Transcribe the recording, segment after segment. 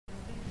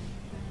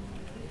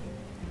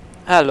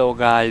Hello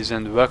guys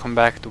and welcome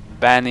back to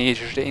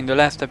Banished. In the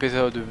last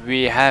episode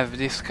we have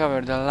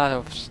discovered a lot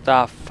of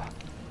stuff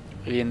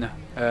in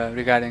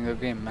regarding the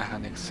game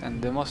mechanics,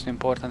 and the most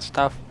important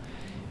stuff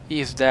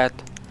is that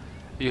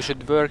you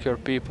should work your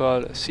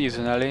people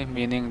seasonally,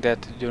 meaning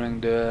that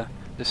during the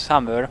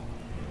summer,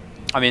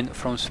 I mean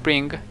from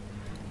spring,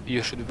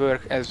 you should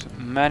work as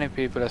many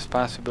people as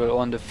possible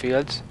on the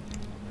fields.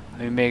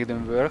 You make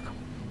them work,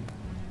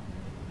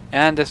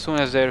 and as soon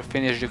as they're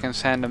finished you can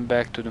send them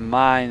back to the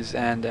mines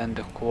and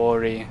the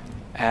quarry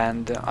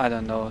and I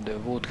don't know, the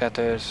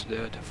woodcutters,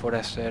 the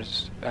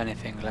foresters,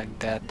 anything like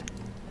that.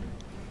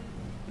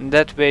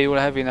 That way you'll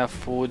have enough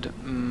food,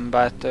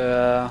 but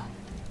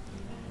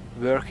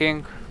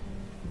working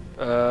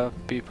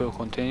people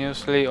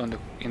continuously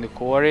in the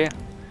quarry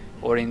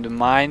or in the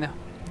mine,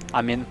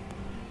 I mean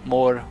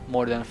more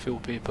than few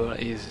people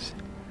is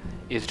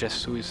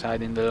just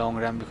suicide in the long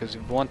run, because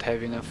we won't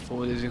have enough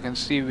food. As you can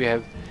see, we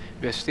have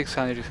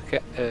 600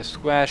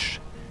 squash,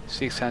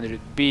 600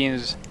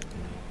 beans,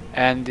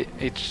 and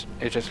it's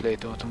just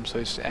late autumn, so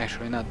it's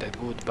actually not that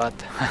good. But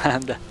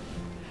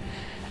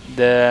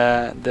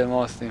the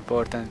most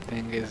important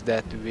thing is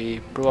that we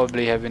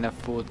probably have enough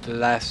food to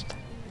last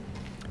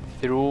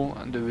through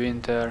the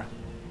winter.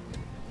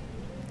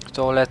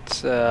 So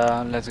let's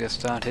get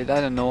started.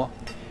 I don't know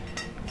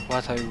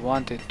what I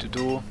wanted to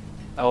do.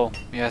 Oh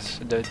yes,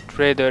 the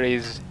trader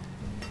is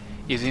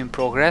in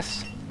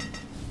progress.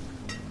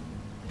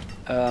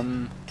 I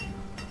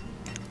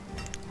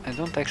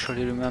don't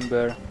actually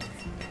remember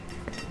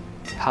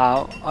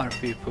how our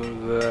people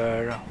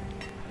were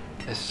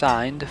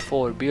assigned.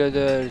 4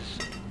 builders,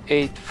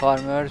 8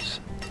 farmers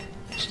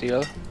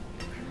still.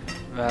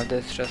 Well,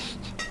 that's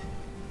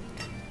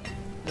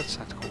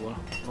not cool.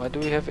 Why do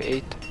we have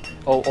 8?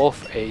 Oh,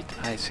 of 8.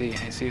 I see.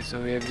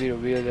 So we have 0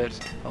 builders.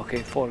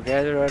 Okay, 4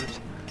 gatherers,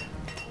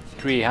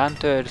 3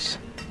 hunters,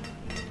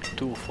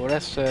 2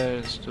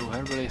 foresters, 2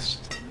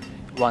 herbalists,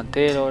 1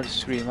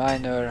 tailors, 3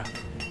 miner,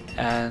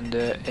 and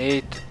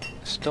 8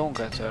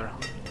 stonecutter.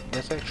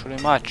 That's actually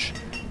much.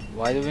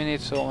 Why do we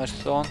need so much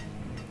stone?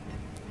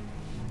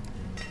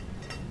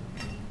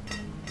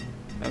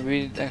 And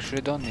we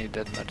actually don't need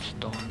that much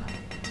stone.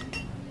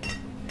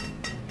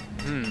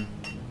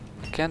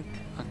 I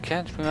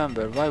can't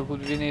remember. Why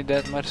would we need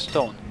that much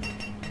stone?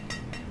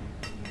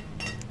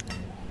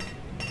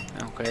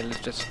 Okay,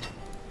 let's just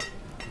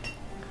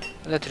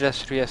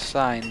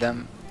reassign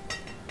them.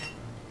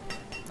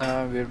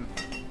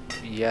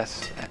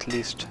 Yes, at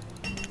least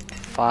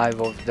 5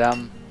 of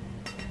them.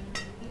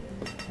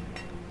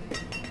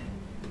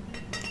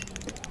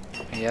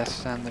 Yes,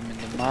 send them in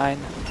the mine.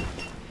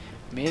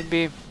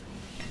 Maybe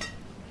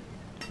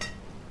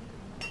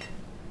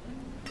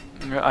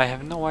I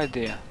have no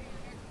idea.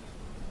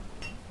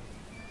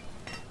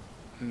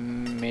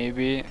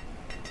 Maybe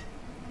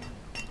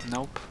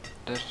nope.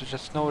 There's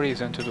just no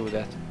reason to do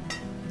that.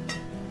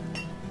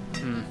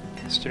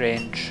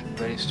 Strange,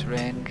 very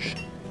strange.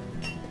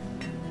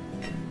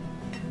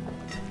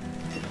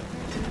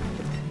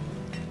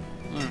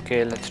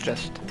 Okay, let's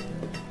just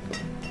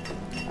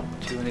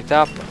tune it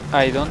up.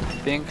 I don't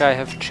think I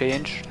have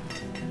changed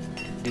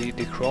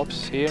the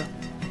crops here.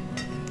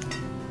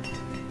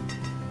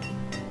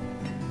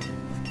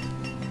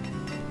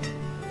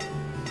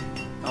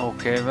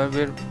 Okay, well,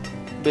 we're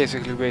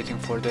basically waiting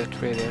for the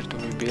trader to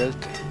be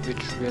built,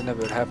 which will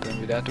never happen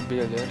without a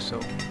builder, so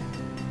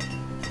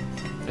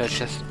let's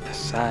just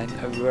assign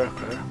a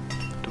worker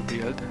to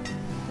build.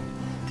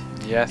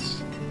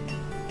 Yes.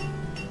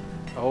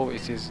 Oh,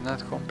 it is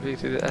not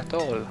completed at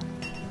all.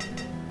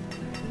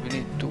 We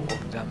need 2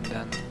 of them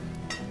then.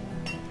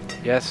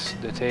 Yes,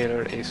 the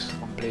tailor is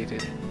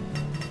completed.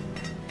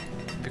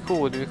 We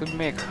could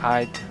make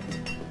hide.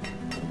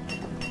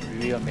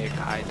 We will make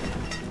hide.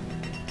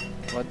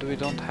 What do we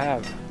don't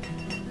have?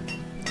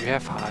 We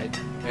have hide.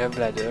 We have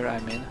leather, I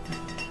mean.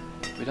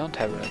 We don't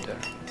have leather.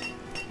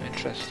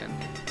 Interesting.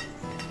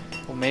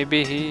 Or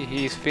maybe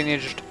he is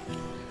finished.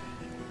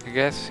 I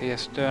guess he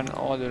has turned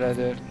all the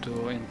leather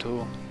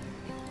into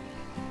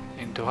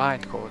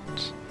hide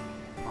coats.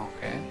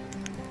 Okay.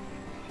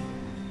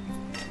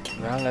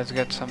 Well, let's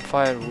get some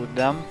firewood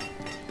then.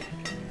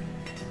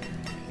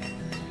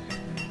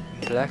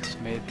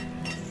 Blacksmith.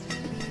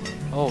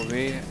 Oh,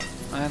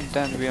 and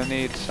then we'll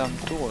need some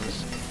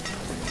tools.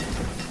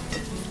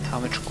 How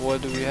much coal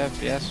do we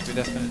have? Yes, we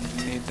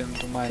definitely need them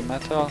to mine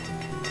metal.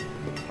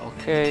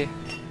 Okay,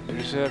 the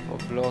reserve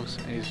of blocks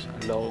is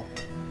low.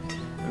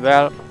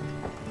 Well,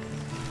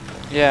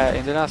 yeah,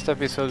 in the last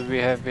episode we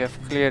have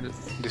cleared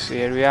this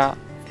area,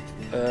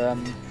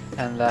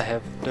 and I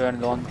have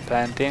turned on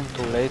planting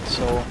too late,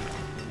 so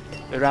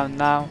around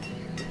now,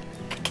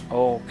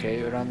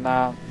 around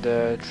now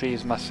the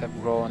trees must have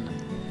grown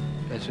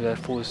to their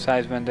full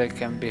size when they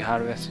can be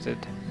harvested,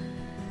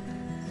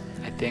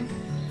 I think.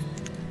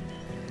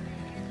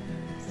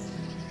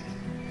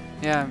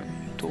 Yeah,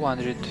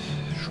 200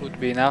 should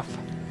be enough.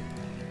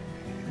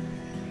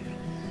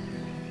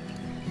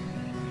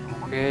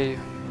 Okay,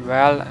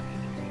 well,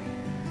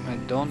 I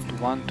don't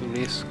want to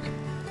risk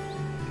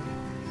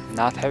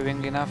not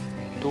having enough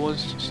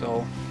tools,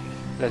 so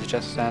let's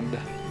just send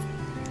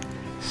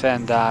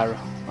our,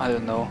 I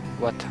don't know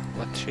what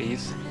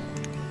trees.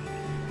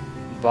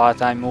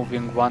 But I'm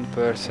moving one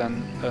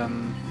person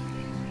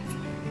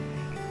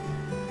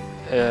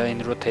in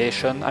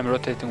rotation. I'm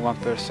rotating one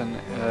person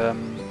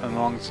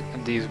amongst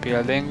these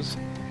buildings.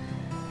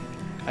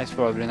 It's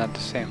probably not the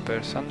same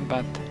person,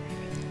 but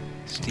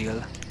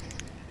still.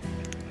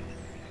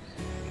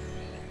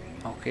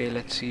 Okay,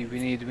 let's see. We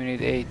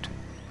need 8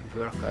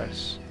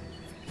 workers.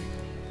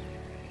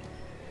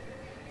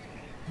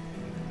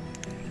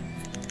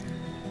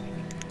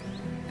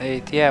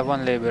 8, yeah,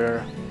 1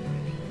 laborer.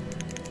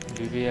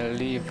 We will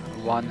leave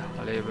 1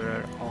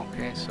 laborer.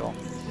 Okay, so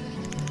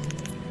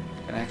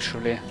can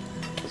actually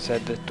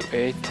set that to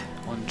 8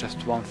 on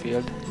just 1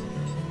 field.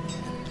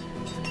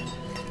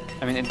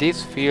 I mean,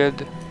 this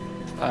field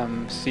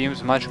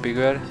seems much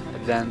bigger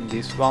than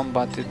this one,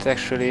 but it's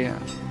actually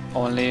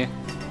only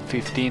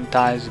 15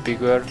 tiles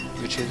bigger,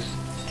 which is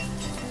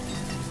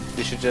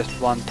just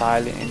 1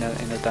 tile in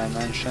a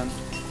dimension.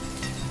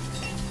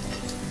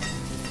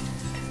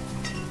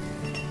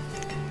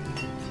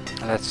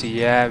 Let's see.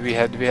 Yeah, we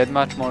had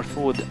much more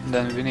food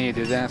than we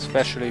needed, and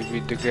especially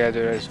with the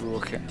gatherers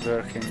working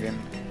in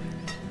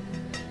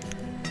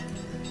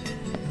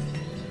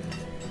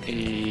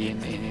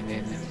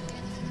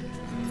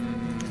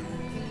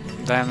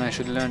damn, I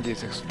should learn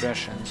these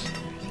expressions.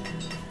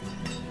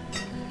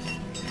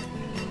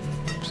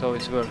 So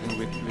it's working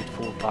with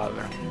full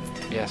power.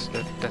 Yes,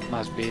 that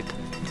must be it.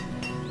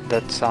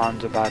 That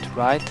sounds about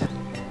right.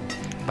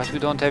 But we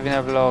don't have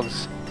enough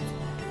logs.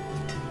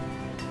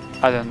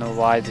 I don't know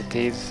why that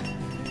is.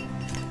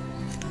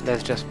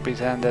 Let's just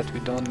pretend that we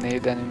don't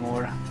need any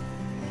more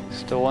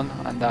stone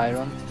and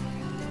iron.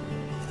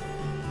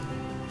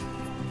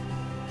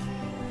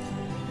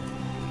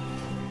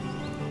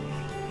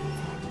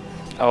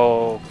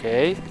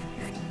 Okay.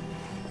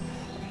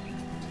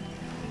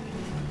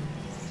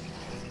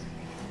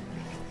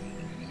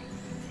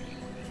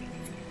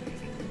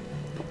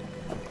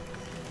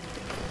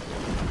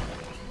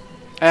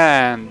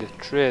 And the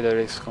trader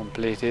is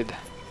completed.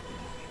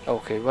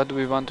 Okay, what do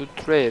we want to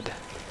trade?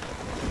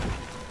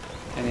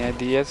 Any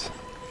ideas?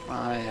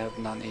 I have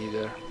none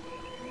either.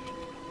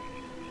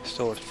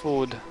 Stored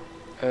food,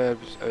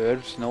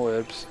 herbs, no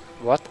herbs.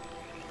 What?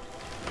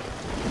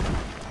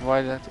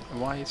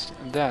 Why is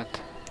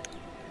that?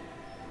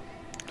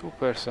 2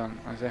 person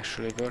is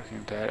actually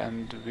working there,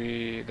 and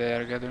they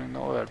are gathering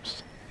no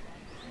herbs.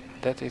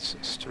 That is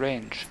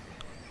strange.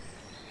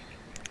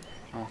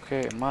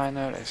 Okay, a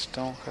miner, a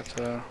stone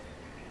cutter,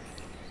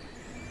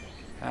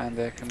 and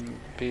there can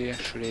be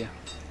actually.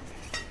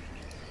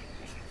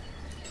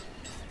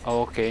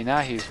 Okay, now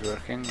he's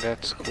working.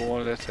 That's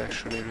cool. That's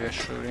actually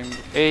reassuring.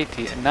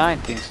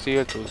 19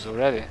 steel tools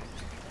already.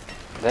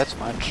 That's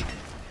much.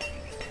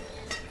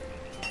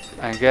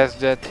 I guess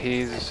that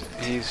he's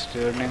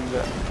turning.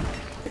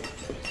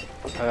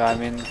 I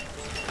mean,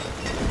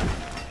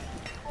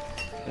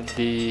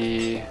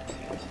 the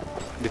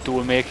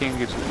tool making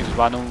is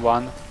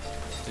 1-on-1.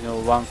 You know,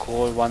 1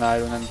 coal, 1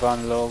 iron, and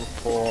 1 log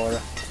for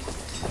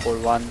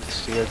 1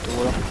 steel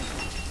tool.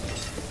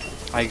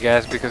 I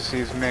guess because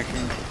he's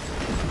making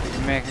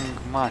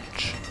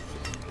much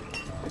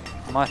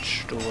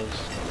tools.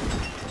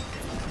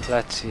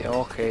 Let's see.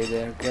 Okay,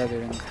 they're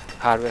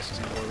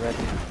harvesting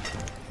already.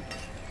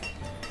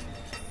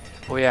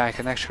 Oh yeah, I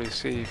can actually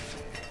see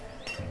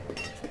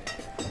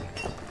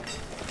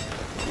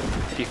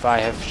if I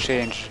have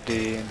changed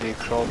the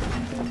crop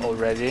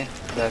already.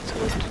 That's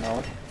good to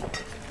know.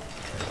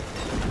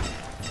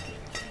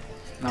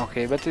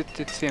 Okay, but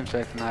it seems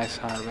like a nice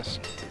harvest.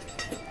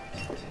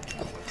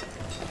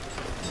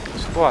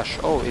 Squash.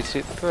 Oh, it's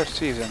the first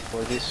season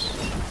for this.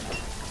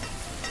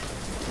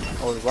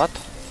 Or what?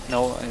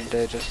 No,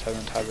 they just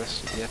haven't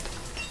harvested yet.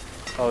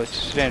 Oh, it's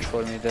strange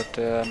for me that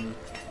the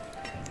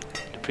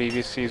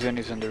previous season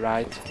is on the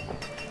right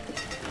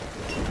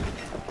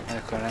and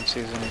the current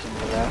season is on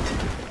the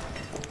left.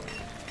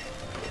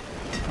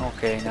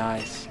 Okay,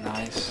 nice.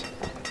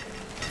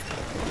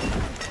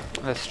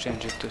 Let's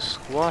change it to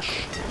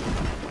squash.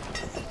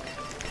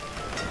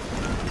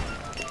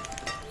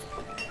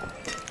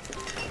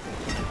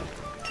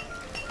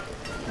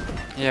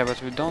 Yeah,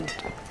 but we don't.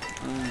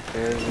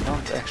 Okay, we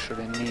don't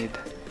actually need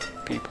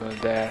people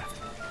there.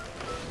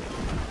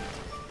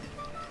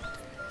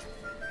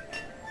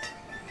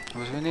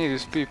 What we need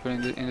is people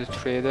in the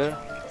trader,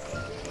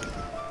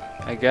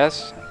 I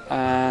guess.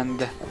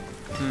 And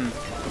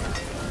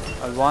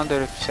I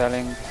wonder if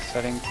selling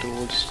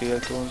tools, steel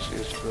tools,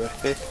 is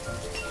worth it.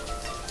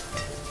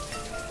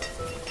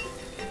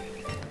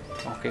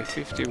 Okay,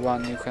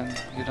 51. You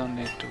don't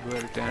need to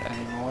work there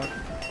anymore.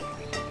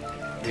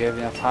 We have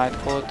enough hide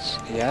coats,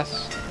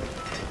 yes.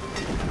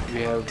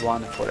 We have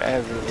 1 for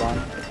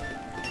everyone.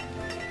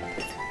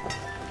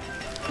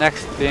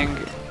 Next thing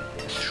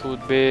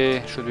should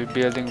be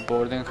building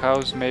boarding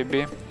house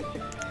maybe.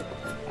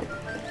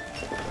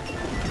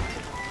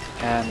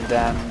 And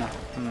then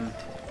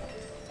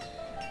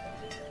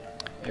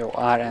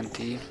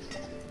R&T,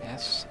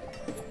 yes.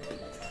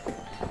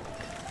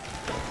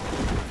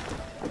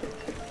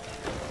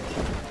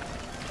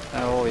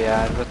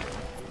 Yeah, but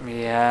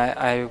yeah,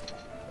 I've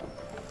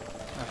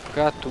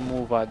got to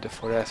move out the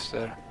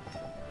forester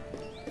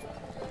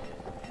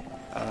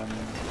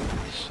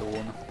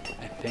soon,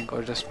 I think,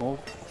 or just build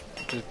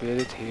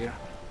it here.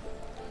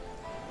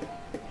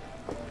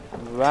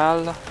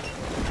 Well,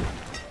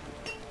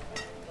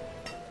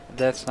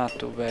 that's not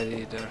too bad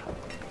either.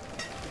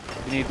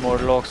 We need more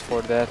logs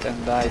for that,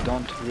 and I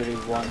don't really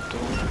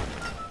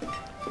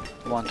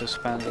want to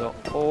spend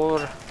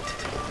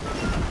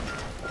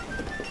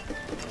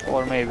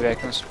or maybe I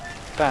can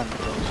spend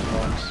those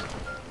logs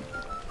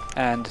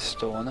and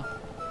stone.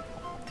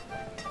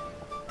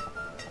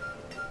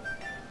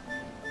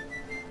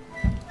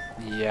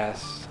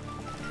 Yes.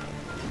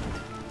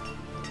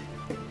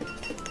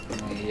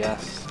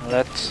 Yes.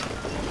 Let's.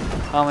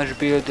 How much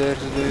builders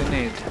do you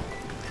need?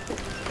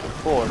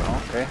 4.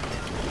 Okay.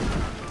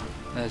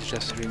 Let's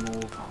just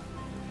remove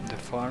the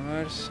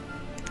farmers.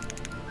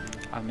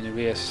 I mean,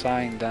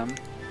 reassign them.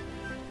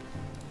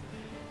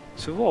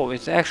 So, whoa,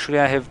 it's actually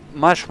I have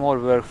much more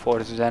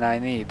workforce than I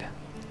need.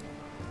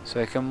 So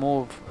I can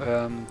move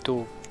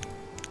two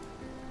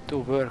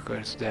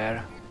workers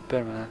there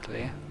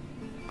permanently.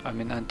 I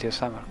mean, until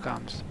summer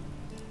comes.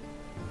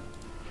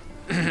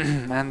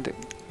 And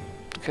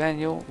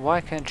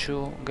why can't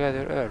you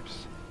gather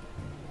herbs?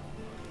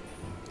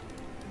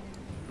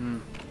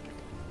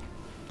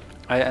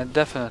 I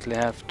definitely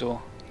have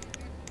to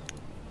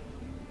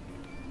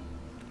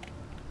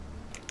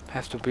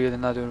build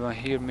another one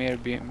here.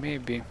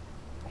 Maybe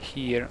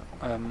here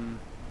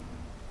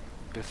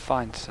we'll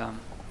find some.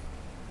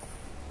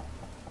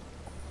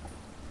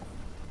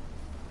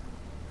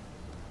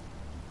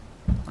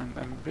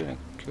 I'm really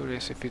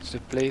curious if it's the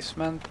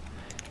placement.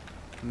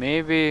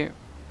 Maybe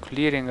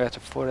clearing out the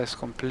forest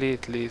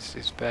completely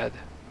is bad.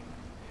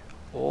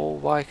 Oh,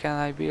 why can't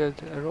I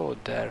build a road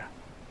there?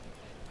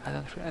 I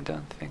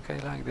don't think I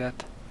like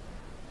that.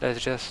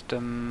 Let's just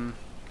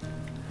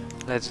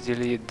let's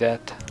delete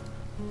that.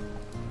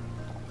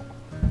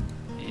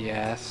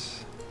 Yes.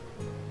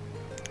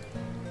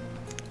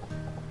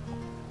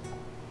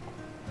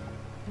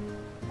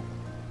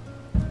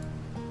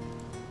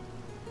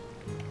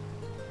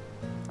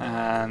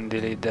 And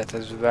delete that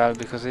as well,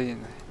 because I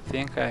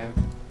think I've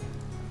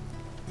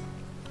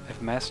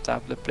messed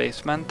up the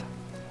placement.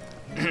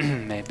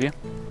 Maybe.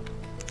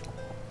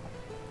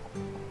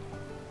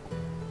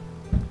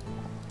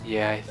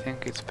 Yeah, I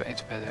think it's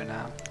better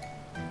now.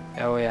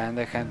 Oh yeah, and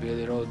I can build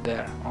a road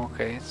there.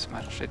 Okay, it's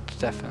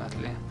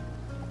definitely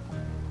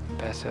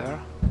better.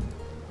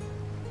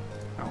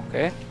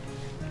 Okay.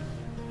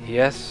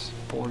 Yes,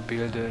 4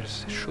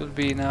 builders should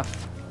be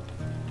enough.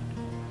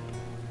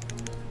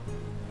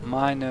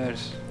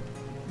 Miners,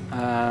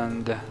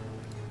 and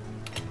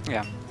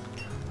yeah,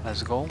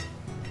 let's go.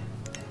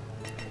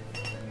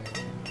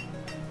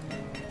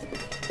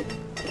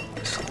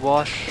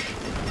 Squash.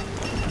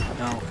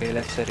 Okay,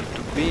 let's set it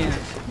to beans.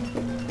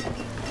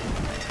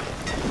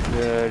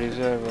 The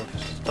reserve of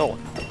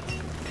stone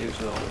is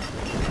low.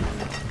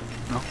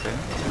 Okay.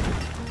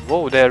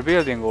 Whoa, they're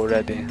building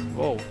already.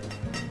 Whoa.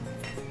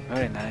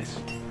 Very nice.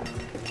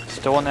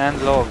 Stone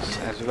and logs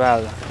as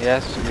well.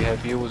 Yes, we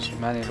have used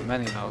many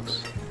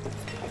logs.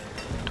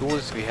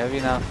 Tools we have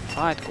enough.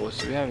 Fight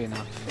costs we have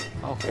enough.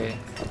 Okay.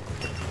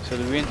 So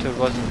the winter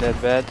wasn't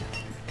that bad,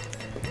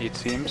 it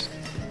seems.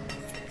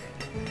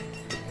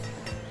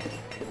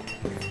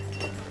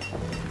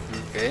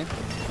 Okay.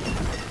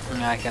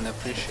 I can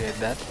appreciate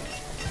that.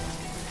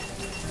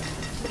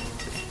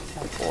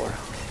 4.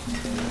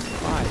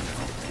 5.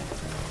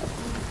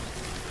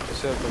 Okay.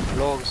 Reserve of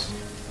logs.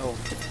 Oh.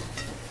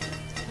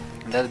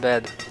 That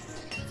bad.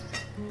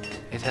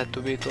 It had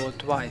to be told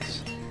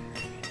twice.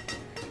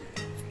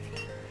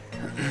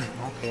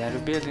 Okay, are you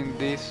building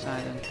this?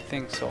 I don't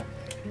think so.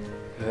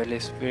 Early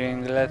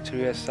spring, let's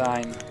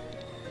reassign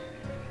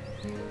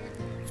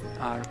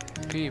our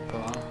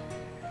people.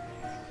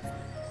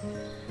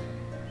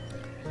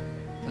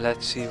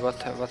 Let's see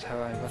what else have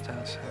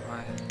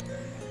I?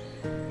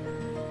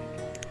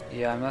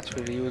 Yeah, I'm not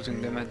really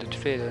using them at the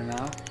trader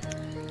now.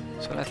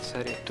 So let's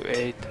set it to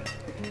 8.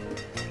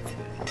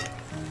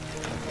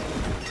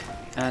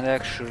 And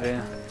actually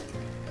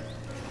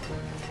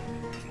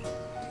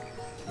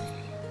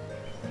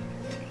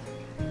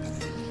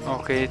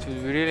okay, it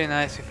would be really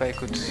nice if I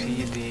could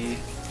see the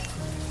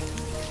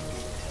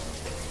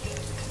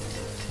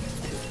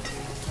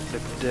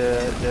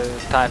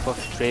type of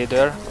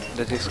trader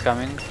that is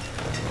coming.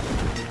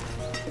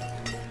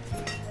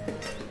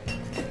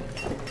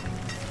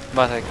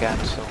 But I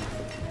can't, so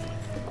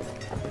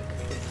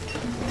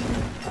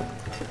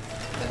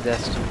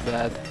that's too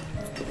bad.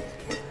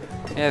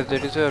 Yes, the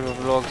reserve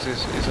of logs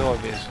is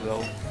always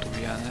low, to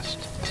be honest,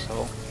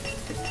 so...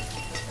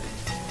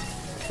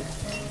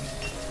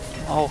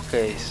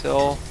 Okay,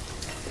 so...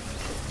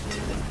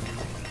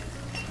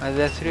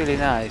 that's really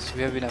nice.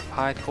 We have enough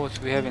hide coats,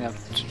 we have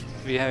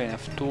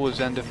enough tools,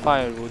 and the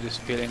firewood is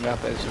filling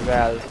up as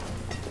well.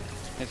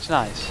 It's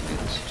nice,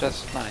 it's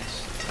just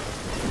nice.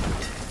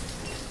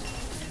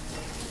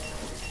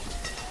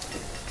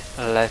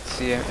 Let's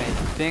see, I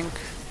think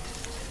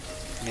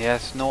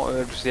Yes, no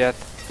herbs yet.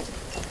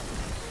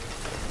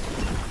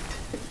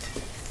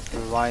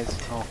 Otherwise,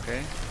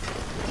 okay.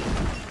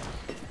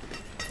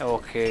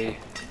 Okay,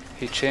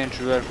 he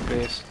changed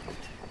workplace.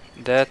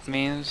 That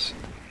means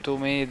to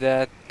me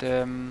that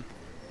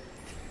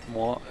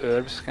more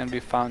herbs can be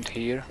found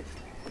here.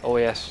 Oh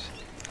yes,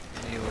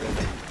 he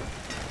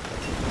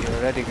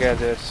already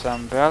gathered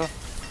some. Well,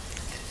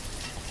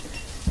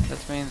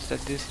 that means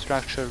that this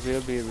structure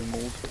will be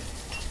removed.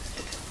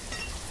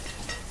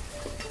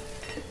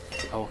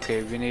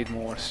 Okay, we need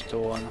more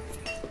stone.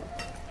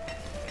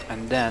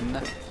 And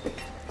then,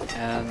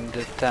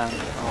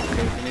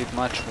 okay, we need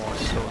much more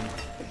stone.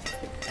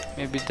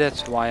 Maybe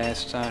that's why I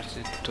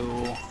started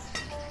to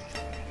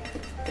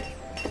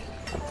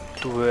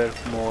work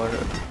more,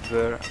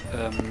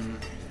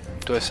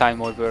 to assign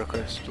more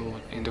workers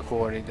in the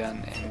quarry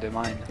than in the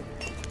mine.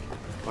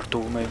 Or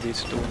two, maybe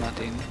it's two, not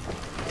in.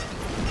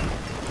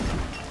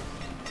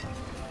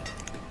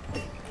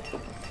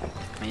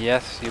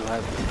 Yes, you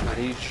have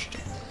reached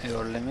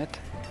your limit.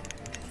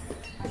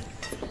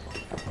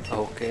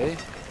 Okay.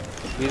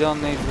 We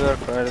don't need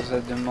workers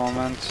at the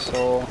moment,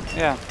 so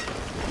yeah.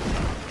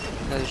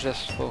 Let's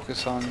just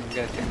focus on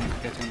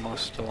getting more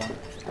stone.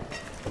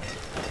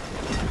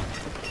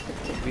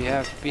 We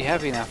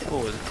have enough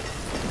food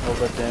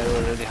over there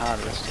already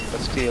harvested,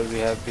 but still we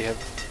have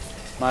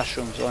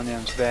mushrooms,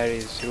 onions,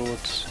 berries,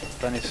 roots,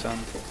 venison,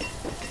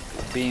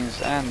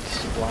 beans and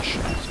squash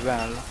as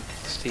well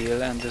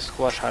still, and the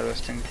squash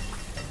harvesting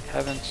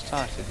haven't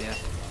started yet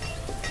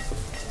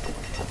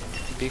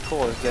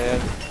because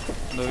they're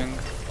doing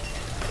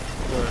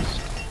worse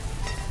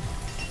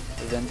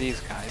than these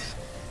guys.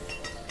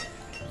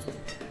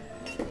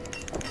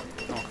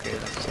 Okay,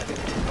 let's set it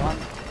to 1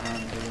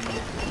 and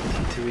remove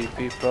 3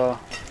 people.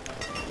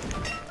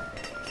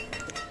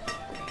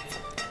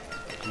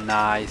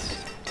 Nice.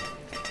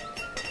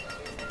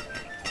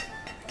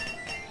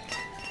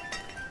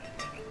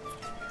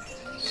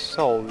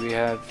 So we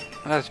have,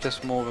 let's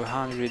just move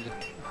 100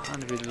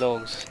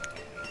 logs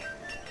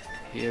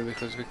here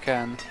because we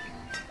can.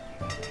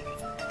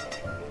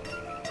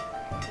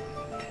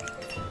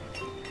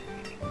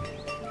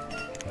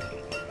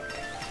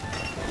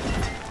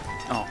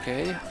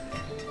 Okay.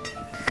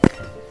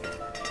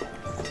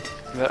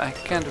 Well, I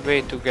can't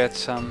wait to get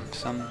some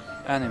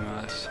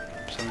animals,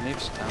 some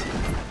livestock.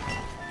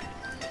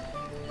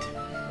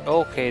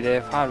 Okay, they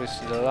have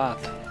harvested a lot.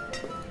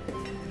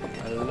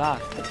 A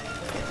lot.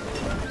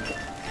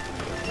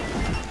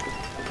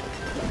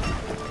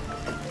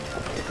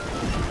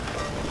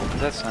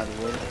 That's not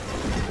good.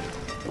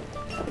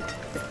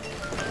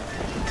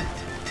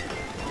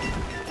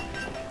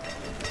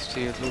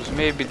 Still lose.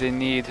 Maybe they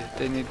need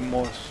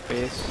more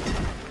space.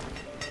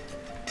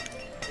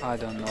 I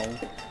don't know.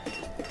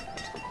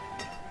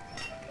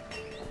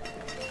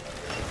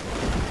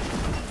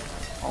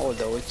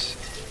 Although it's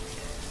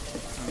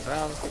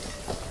well,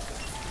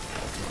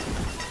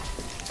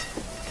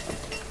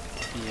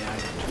 yeah, I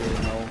don't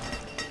really know.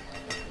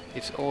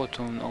 It's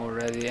autumn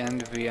already,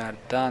 and we are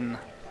done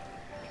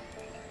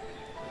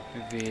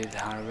with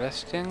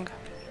harvesting.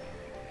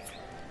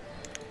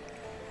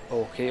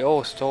 Okay,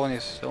 oh, stone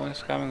is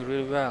coming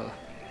really well.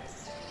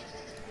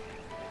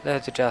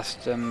 Let's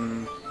just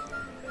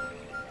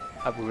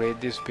upgrade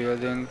this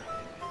building.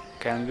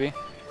 Can we?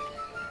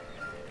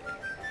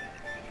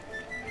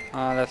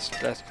 Let's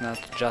not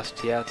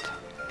just yet.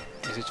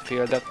 Is it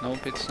filled up?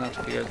 Nope, it's not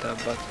filled up,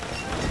 but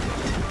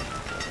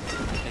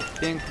I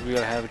think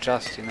we'll have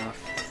just enough.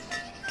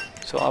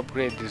 So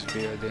upgrade this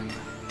building.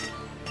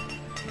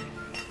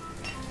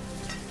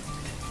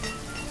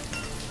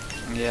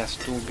 Yes,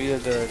 2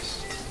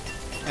 builders.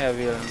 Yeah,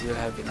 we'll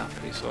have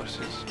enough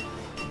resources.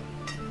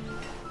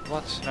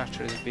 What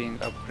structure is being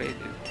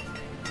upgraded?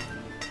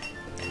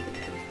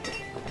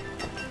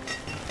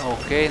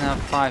 Okay, now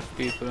 5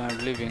 people are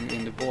living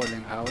in the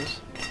boarding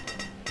house,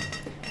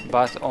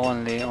 but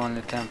only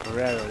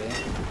temporarily,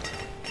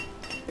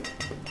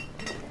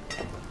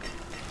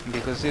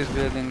 because this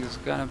building is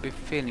gonna be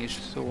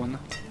finished soon,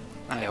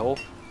 I hope,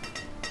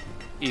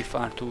 if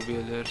our 2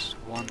 builders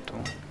want to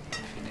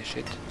finish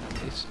it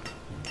at least.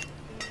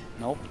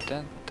 Nope,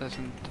 that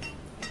doesn't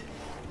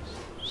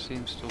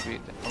seems to be.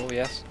 Oh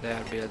yes, they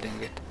are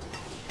building it.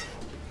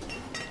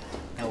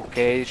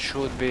 Okay, it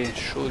should be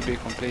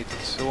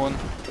completed soon.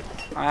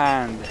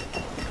 And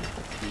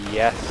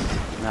yes,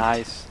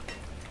 nice.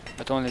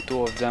 But only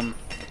 2 of them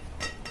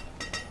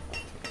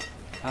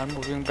are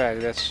moving back.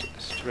 That's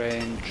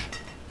strange.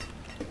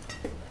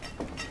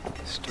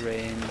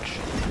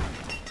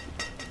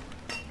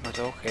 But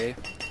okay.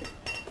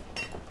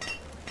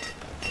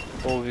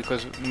 Oh,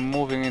 because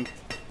moving in.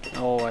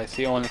 Oh, I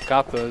see only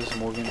couples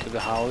moving to the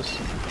house.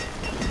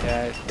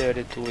 Yeah, a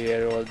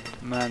 32-year-old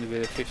man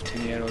with a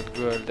 15-year-old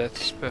girl.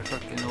 That's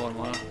perfectly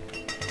normal.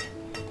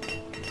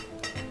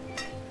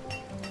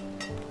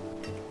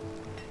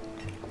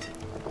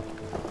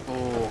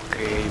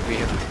 Okay, we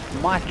have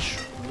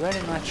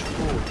very much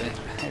food.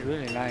 I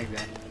really like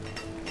that.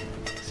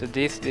 So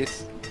this,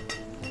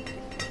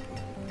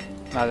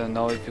 I don't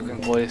know if you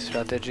can call it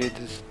strategy.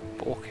 This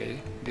Okay,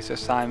 this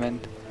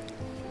assignment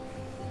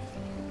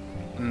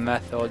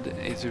method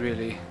is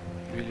really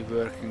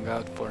working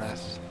out for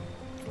us.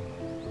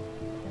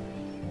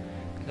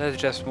 Let's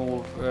just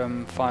move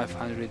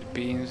 500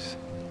 beans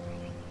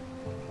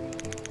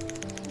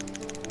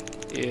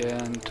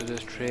into the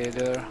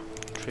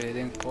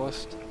trading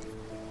post.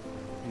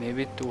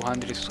 Maybe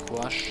 200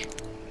 squash,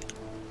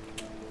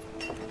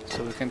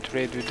 so we can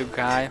trade with the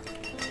guy.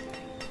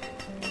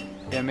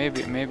 Yeah,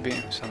 maybe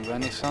some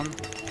venison.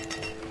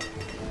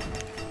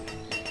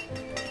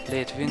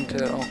 Late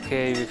winter,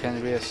 okay, we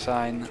can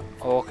reassign.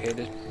 Okay,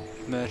 the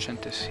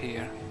merchant is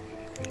here.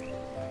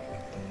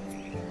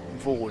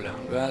 Wool,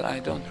 well, I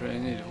don't really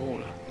need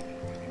wool.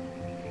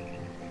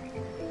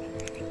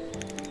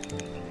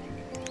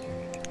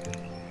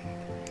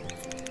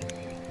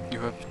 You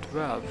have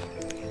 12.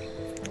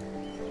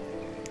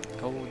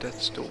 Oh,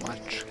 that's too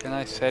much. Can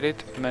I set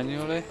it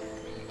manually?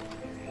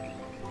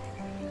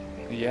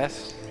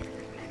 Yes.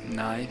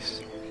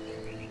 Nice.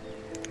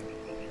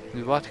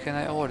 What can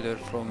I order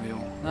from you?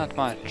 Not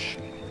much.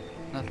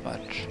 Not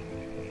much.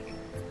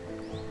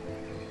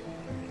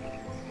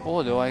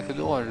 Although I could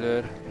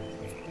order...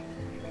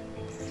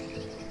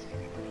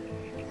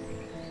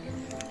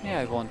 Yeah,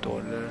 I won't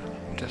order.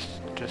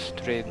 Just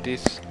trade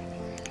this.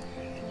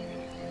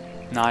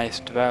 Nice,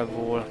 12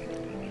 wool.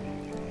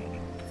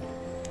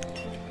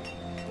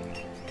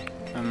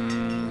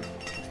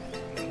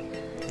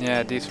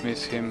 Yeah,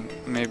 dismiss him.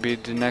 Maybe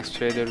the next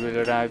trader will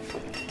arrive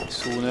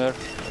sooner.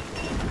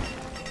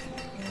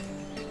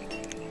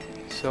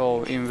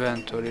 So,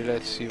 inventory,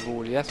 let's see,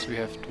 wool. Yes, we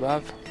have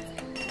 12.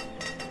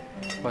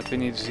 But we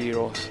need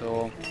 0,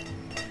 so...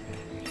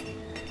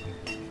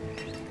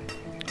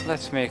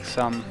 Let's make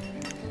some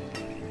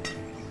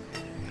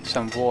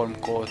warm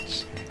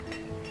coats.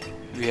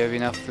 We have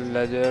enough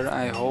leather,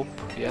 I hope.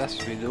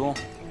 Yes, we do.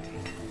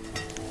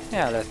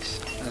 Yeah, let's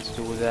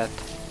do that.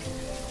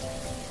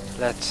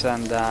 Let's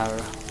send our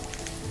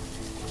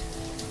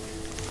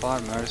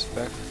farmers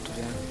back to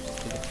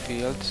the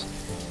fields.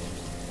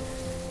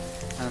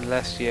 And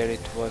last year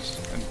it was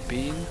a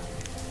bean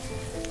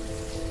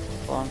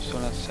farm, so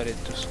let's set it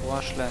to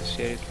squash. Last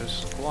year it was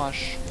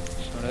squash,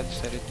 so let's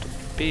set it to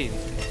bean.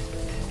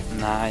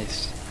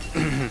 Nice.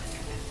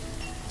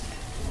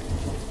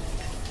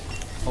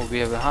 Oh, we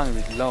have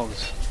 100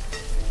 logs.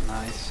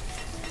 Nice.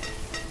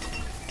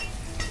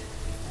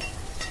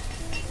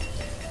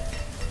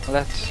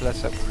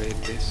 Let's upgrade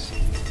this.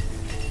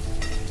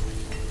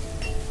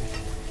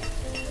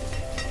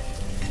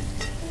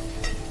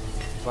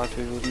 But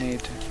we would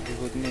need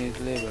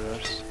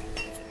laborers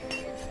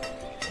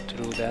to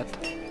do that,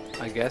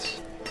 I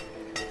guess.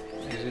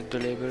 Is it the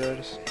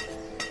laborers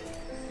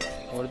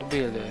or the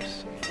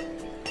builders?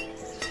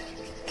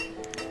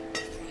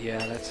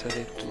 Yeah, let's set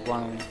it to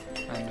 1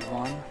 and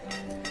 1.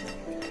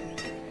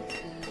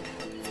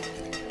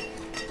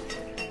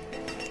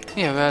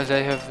 Yeah, well,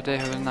 they have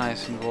a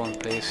nice and warm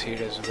place here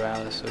as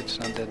well, so it's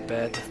not that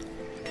bad.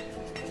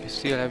 We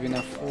still have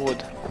enough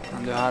food,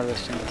 and the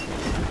harvesting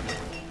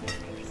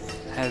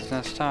has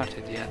not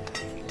started yet.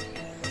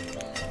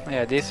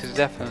 Yeah, this is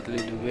definitely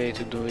the way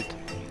to do it.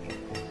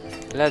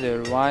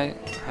 Leather, why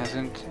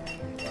haven't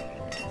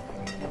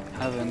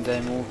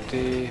they moved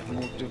the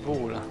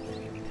wool?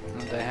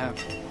 No, they have.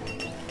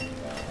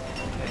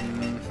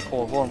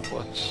 Oh, warm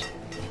pots.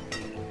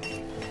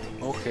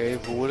 Okay,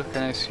 wool,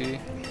 can I see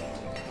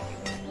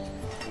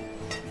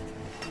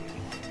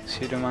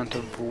the amount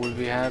of wool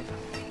we have?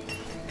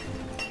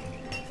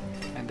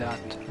 And that.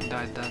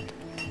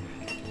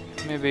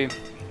 Maybe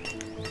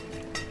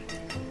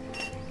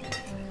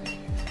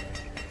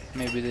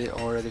they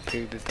already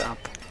picked it up.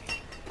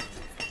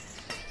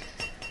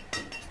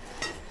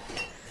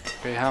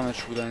 Okay, how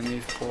much would I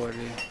need for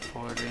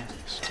the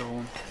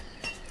stone?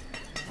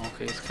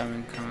 Okay, it's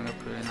coming up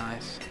really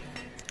nice.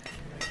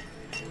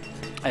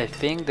 I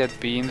think that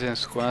beans and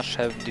squash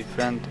have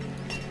different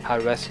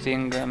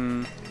harvesting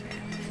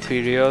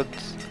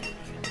periods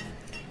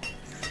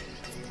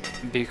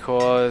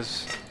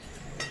because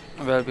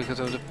of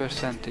the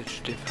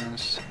percentage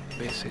difference,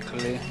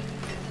 basically.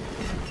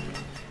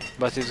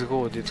 But it's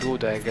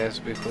good I guess,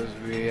 because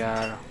we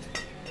are,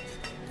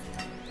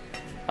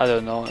 I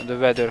don't know, the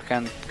weather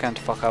can't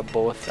fuck up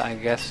both, I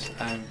guess,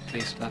 at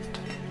least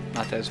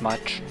not as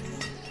much,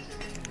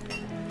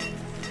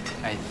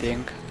 I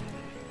think.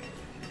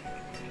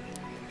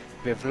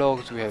 We have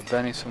logs, we have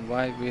venison,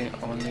 why we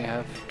only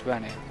have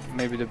 20?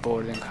 Maybe the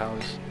boarding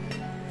house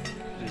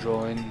is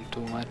drawing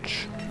too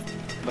much,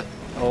 but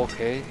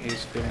okay,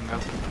 he's filling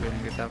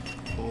it up,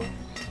 cool.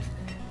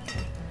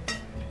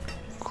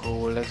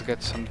 Cool, let's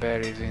get some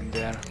berries in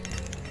there.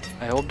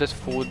 I hope that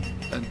food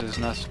does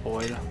not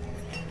spoil.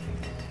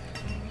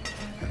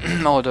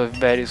 Oh, the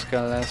berries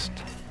can last,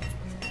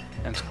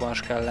 and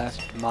squash can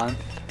last a month,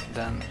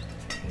 then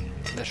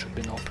there should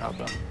be no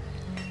problem.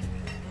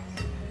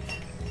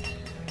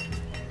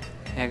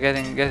 Yeah,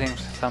 getting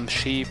some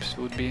sheep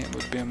would be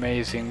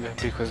amazing,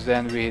 because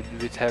then we'd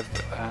have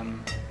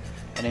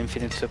an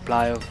infinite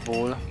supply of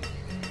wool,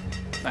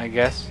 I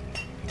guess.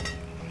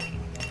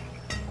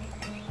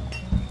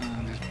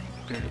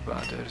 really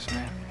bothers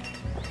me.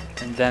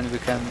 And then we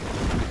can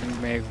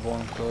make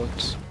warm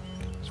clothes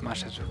as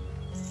much as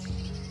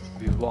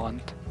we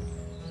want.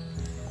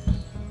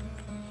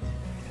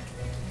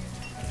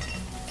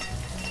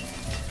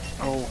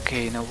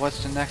 Okay, now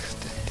what's the next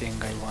thing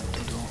I want to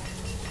do?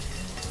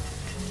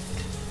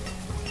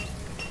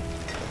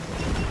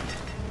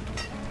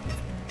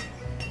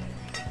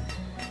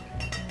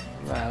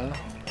 Well,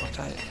 what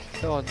I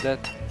thought that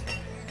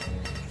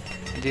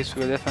this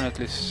will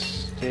definitely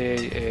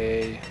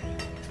stay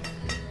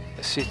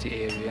a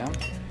city area,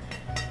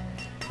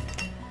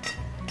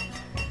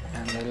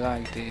 and I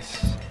like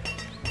this.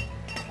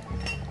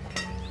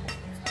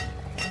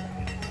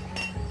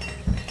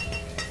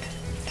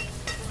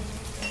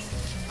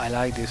 I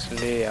like this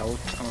layout,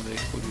 only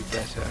it could be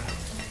better,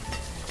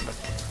 but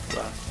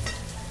well,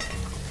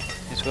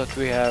 it's what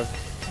we have.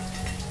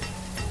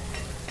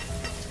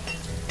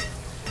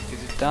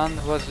 Is it done?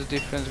 What's the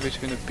difference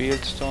between the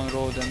built stone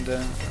road and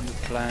the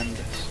planned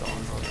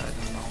stone road? I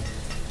don't know.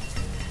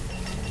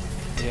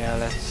 Yeah,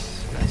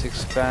 let's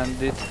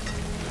expand it.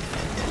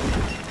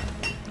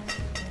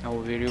 Oh,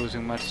 we're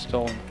using much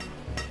stone.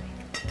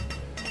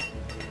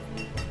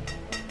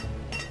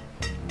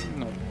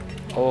 No.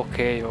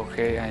 Okay,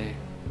 I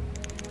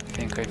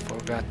think I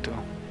forgot to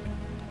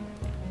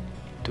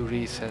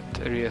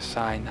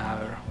reassign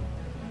our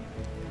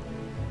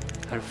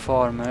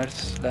farmers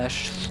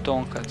slash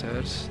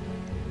stonecutters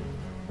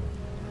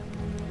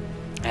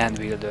and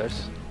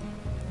builders.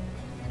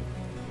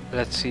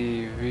 Let's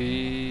see,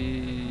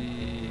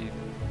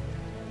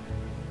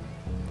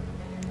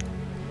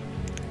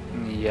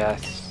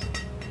 yes,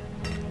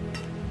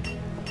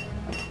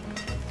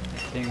 I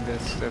think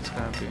that's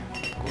gonna be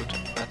good,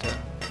 better.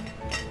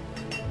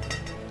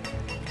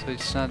 So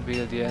it's not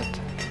built yet,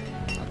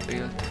 not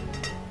built.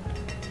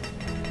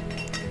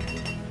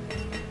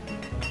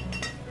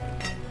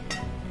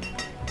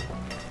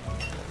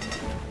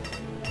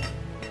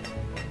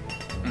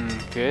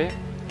 Okay.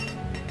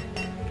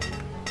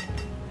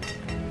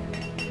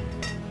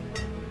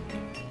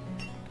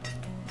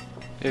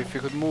 If we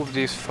could move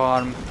this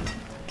farm,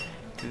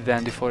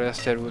 then the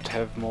forester would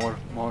have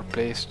more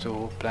place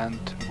to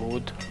plant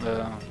wood.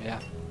 Yeah,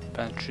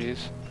 plant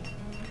trees.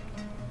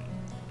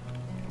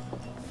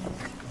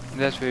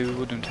 That way we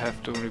wouldn't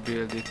have to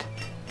rebuild it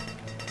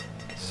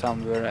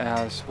somewhere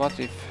else. What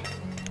if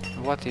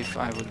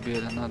I would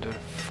build another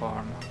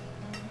farm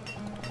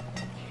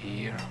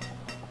here?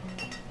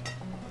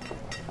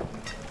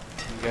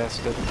 I guess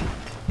that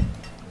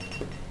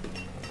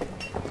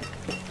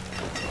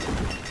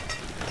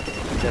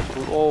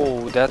would,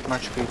 oh, that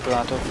much people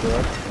out of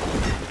work.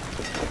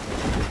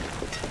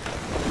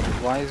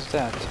 Why is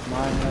that?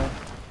 Miner,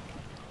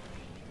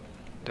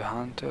 the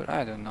hunter,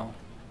 I don't know.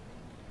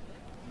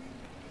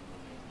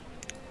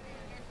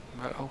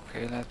 Well,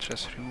 okay, let's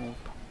just remove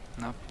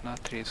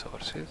not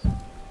resources.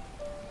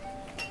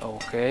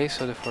 Okay,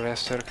 so the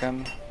forester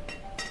can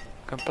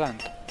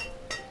plant,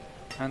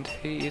 and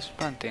he is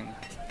planting.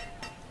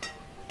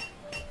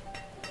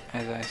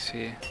 As I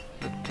see,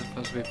 that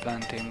must be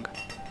planting.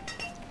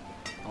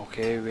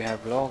 Okay, we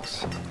have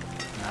logs.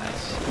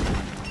 Nice.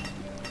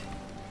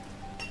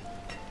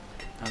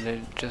 And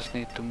they just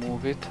need to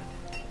move it.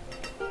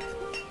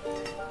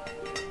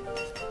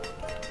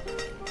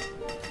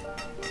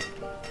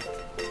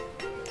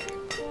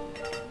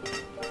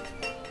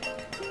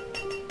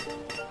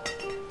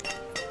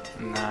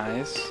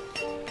 Nice.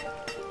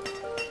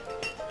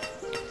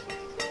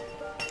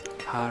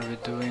 How are we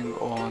doing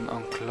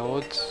on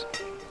clothes?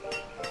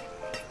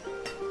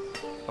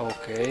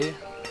 Okay.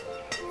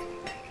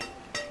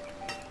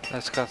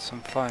 Let's cut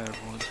some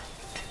firewood.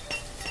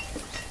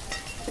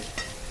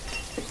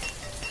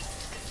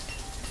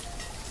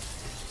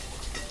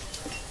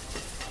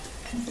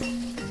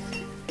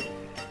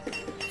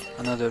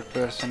 Another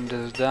person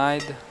just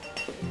died.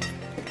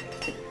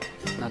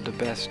 Not the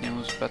best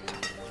news, but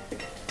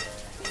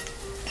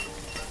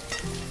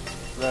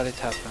well, it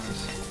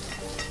happens.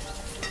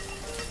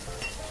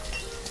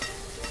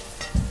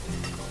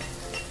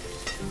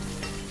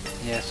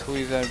 Yes, who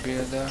is our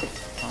builder?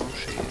 Oh,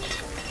 she is.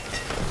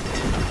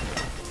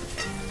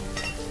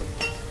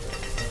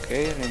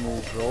 Okay,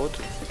 remove road.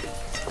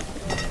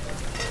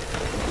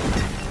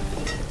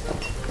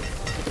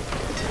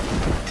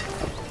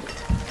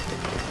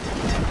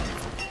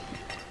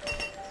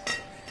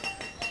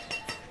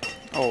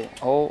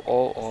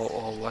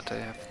 Oh, what I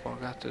have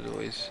forgot to do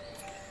is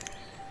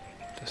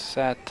to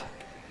set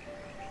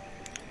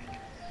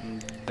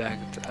back,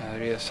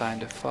 reassign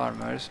the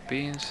farmers,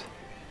 beans,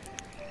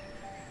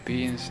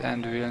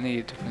 and we'll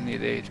need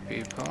 8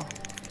 people.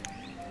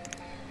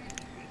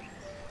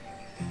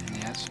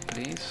 Yes,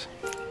 please.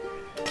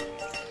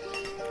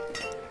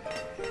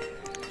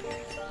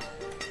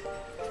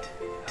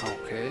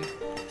 Okay.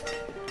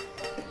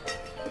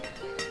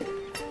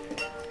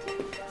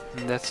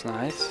 That's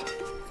nice.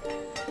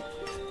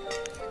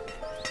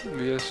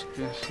 We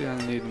still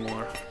need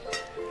more.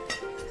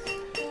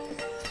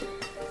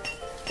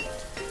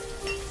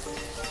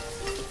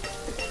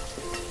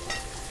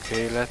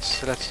 Okay,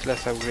 let's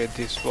upgrade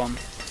this one.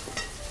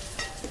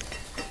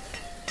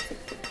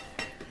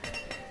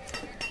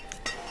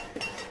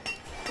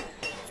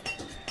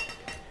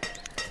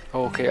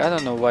 Okay, I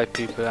don't know why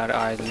people are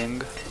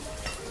idling.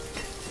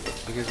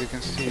 Because you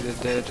can see that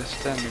they're just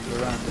standing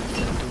around and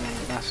they're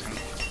doing nothing.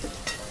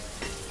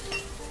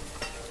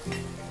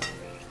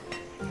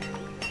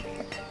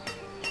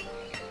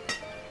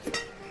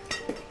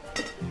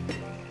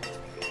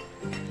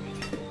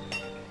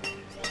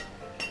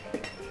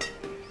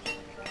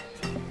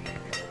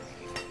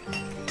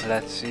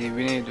 Let's see,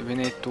 we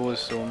need tools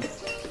soon.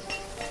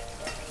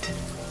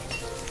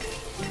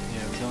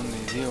 Yeah, we don't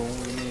need you,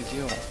 we need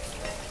you.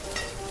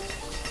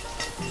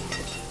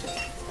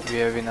 We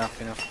have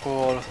enough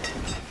coal, I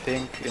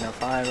think,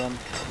 enough iron,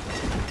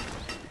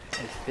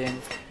 I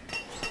think.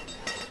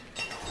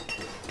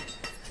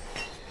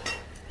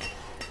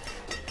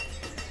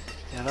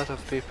 Yeah, a lot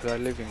of people are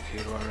living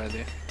here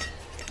already.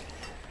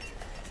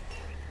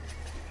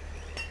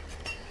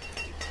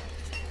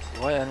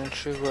 Why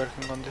aren't you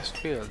working on this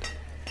field?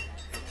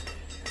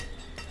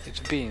 It's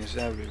beans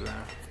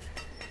everywhere.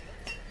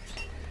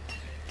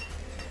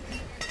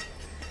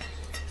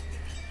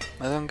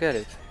 I don't get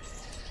it.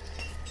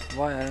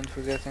 Why aren't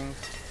we getting...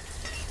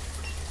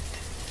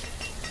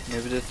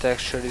 Maybe the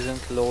texture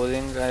isn't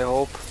loading, I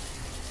hope.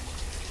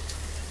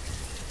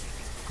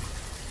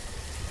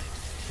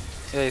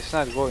 Yeah, it's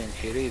not going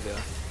here either.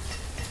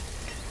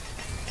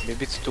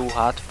 Maybe it's too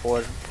hot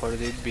for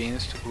the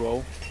beans to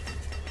grow.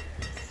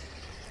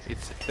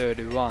 It's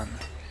 31.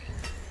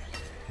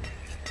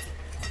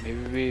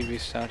 Maybe we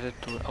started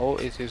to... Oh,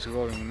 it is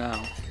growing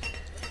now.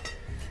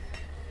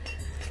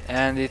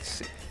 And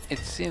it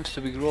seems to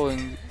be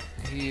growing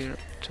here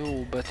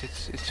too, but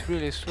it's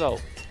really slow.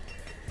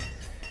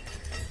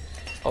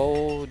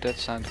 Oh,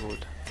 that's not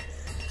good.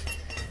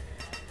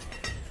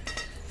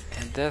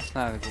 And that's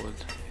not good.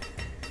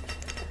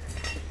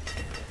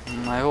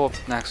 I hope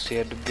next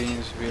year the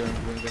beans will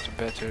get a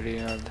better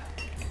yield.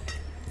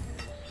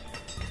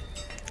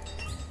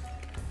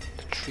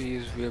 The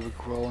trees will be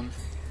grown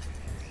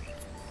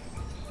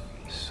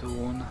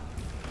soon.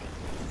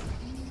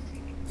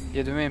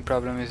 Yeah, the main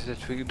problem is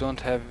that we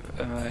don't have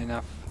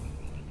enough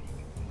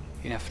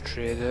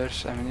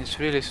traders. I mean, it's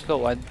really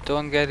slow. I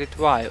don't get it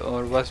why,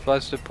 or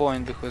what's the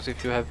point? Because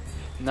if you have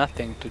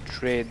nothing to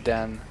trade,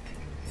 then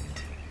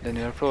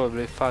you're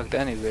probably fucked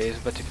anyways.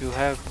 But if you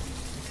have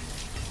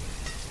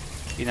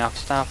enough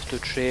stuff to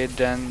trade,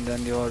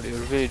 then your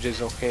village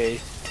is okay.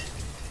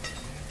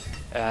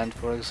 And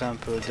for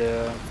example,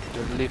 the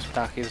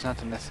livestock is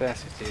not a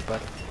necessity,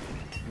 but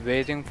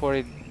waiting for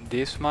it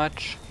this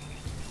much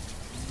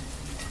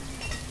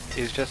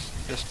is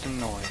just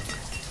annoying.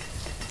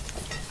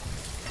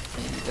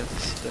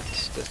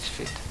 That's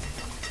shit.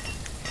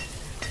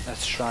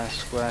 Let's try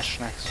squash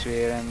next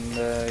year, and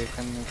you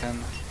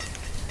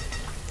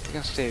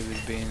can stay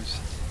with beans.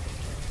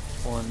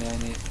 Only I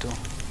need to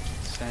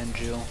send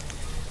you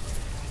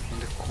in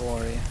the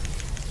quarry.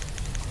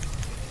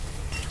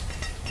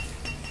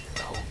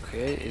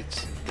 Okay,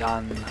 it's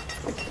done.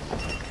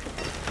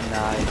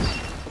 Nice.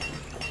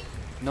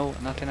 No,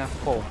 not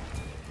enough coal.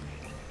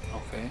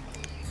 Okay.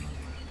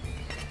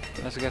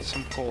 Let's get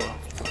some coal. Done.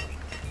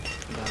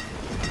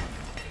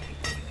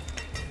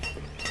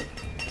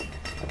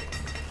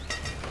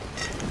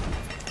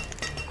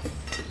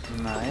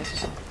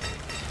 Nice.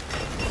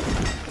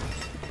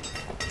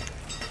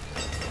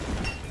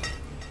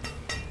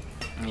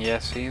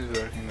 Yes, he's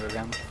working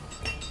again.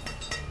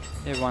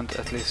 He wants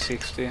at least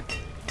 60, I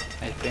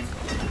think.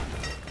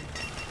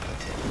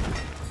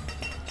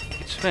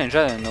 It's strange,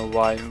 I don't know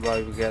why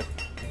we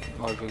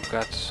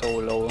got so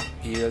low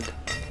yield.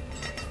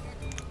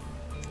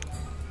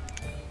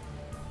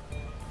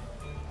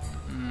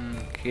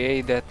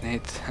 Okay, that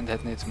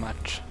needs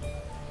much.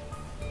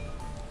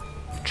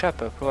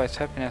 Chapel provides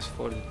happiness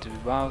for the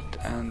devout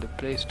and a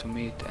place to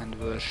meet and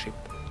worship.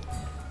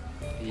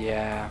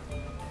 Yeah.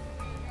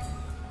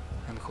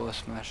 And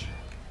Cosmash.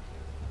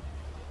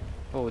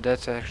 Oh,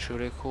 that's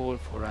actually cool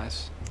for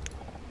us.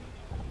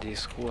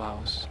 This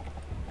schoolhouse.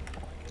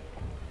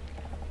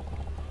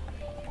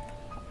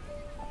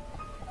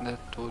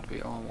 That would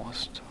be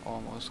almost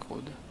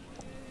good.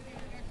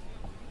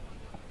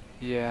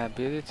 Yeah,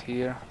 build it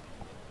here.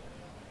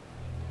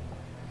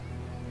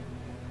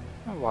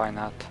 Why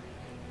not?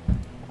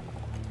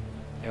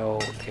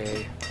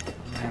 Okay.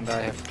 And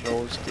I have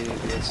closed the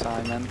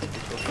assignment, the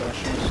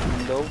professions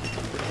window.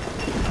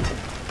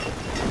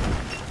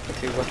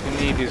 Okay, what we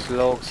need is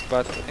logs,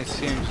 but it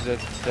seems that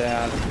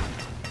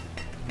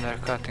they're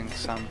cutting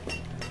some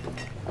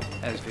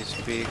as we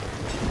speak.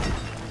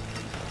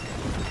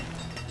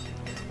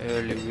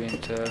 Early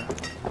winter.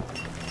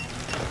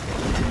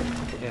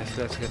 Yes,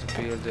 let's get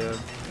a builder.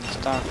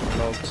 Stack of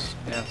logs.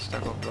 Yeah,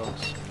 stack of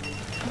logs.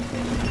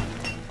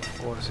 Of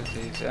course it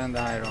is. And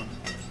iron.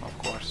 Of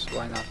course.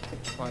 Why not?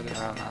 Why the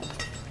hell not?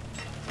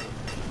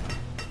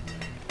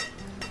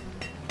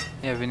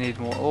 Yeah, we need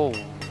more. Oh,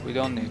 we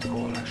don't need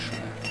coal actually.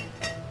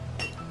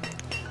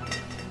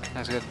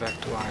 Let's get back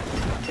to iron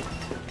then.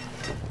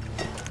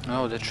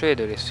 Oh, the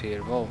trader is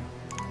here. Whoa.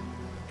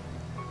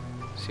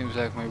 Seems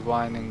like my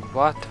whining.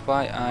 What?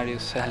 Why are you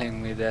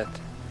selling me that?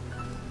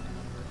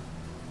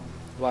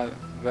 Why?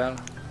 Well,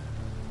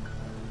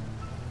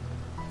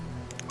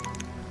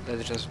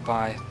 Let's just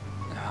buy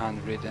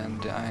 100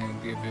 and I'll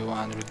give you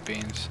 100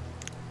 beans.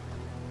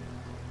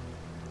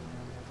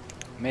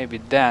 Maybe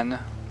then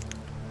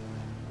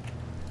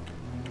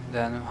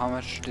how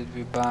much did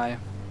we buy?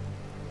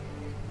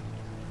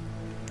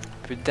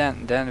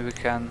 Then we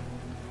can.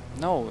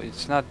 No,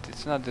 it's not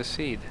the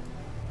seed.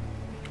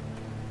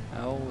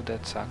 Oh,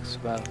 that sucks.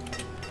 Well,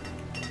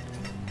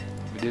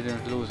 we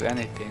didn't lose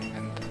anything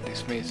and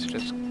this means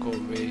just go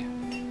away.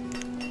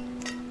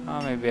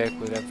 Oh, maybe I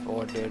could have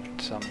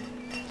ordered some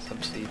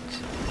seeds.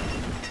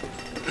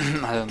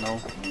 I don't know.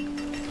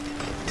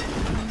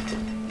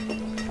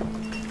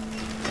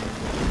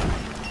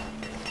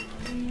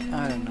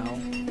 I don't know.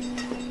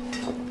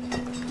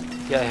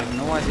 Yeah, I have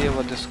no idea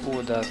what the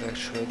school does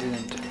actually. I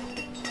didn't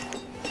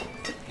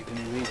even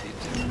read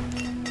it.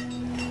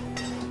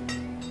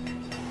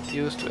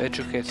 Used to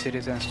educate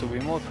citizens to be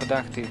more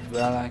productive.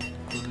 Well, I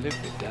could live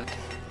with that.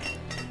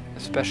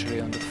 Especially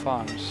on the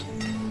farms.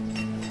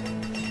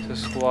 So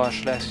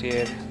squash last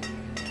year.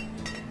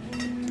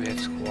 We had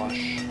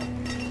squash.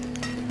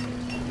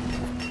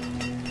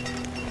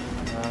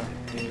 Well,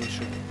 maybe we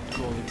should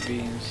go with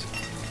beans.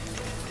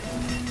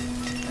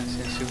 And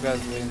since you got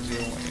beans,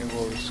 you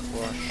go with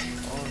squash.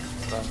 Or,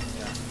 well,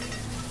 yeah.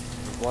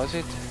 Was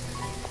it?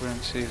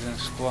 Current season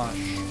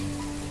squash.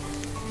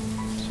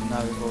 So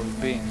now we go with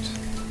beans.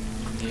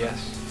 Yes.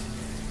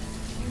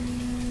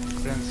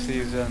 Current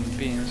season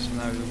beans, so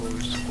now we go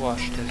with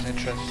squash. That's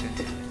interesting.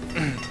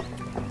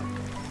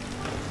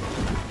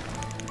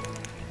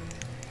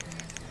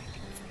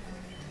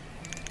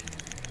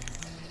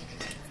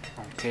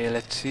 Okay,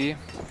 let's see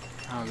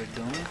how we're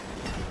doing.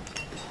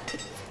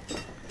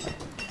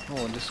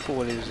 Oh, the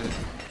school is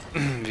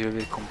will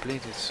be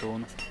completed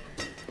soon.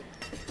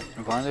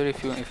 I wonder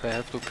if I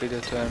have to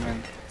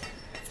predetermine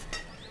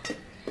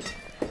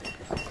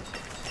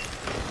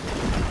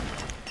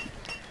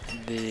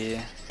the.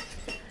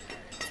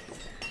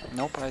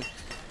 Nope, I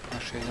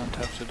actually don't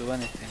have to do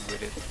anything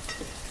with it.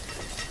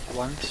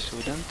 One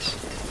student.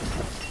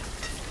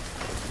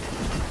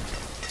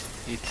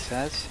 It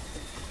says.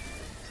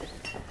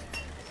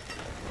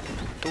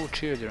 2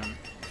 children.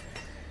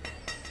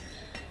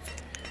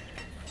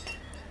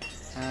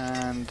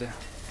 And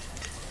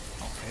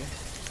okay.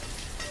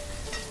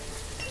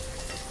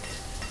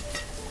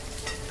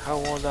 How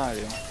old are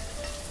you?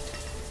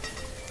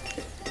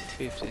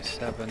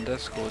 57,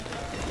 that's good.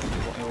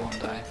 You won't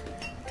die.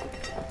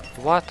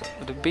 What?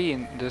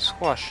 The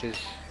squash is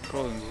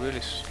growing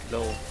really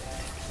slow.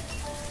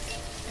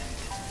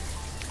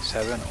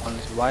 7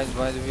 only. Why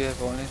do we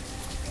have only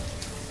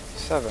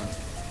 7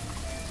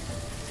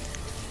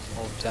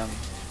 of them?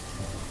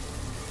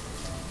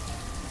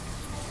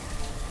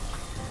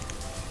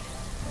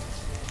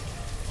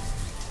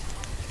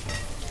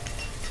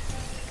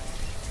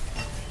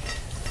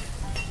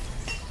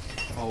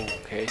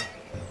 Okay.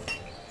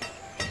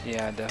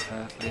 Yeah,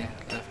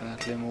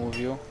 definitely move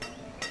you.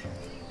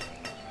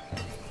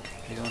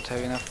 You don't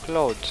have enough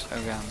clothes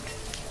again.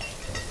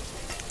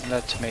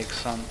 Let's make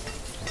some.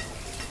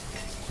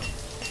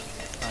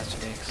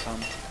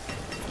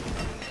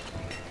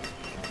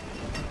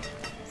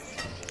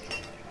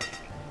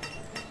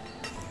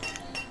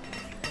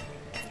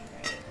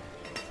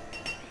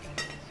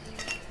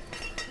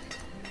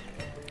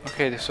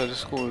 Okay, so the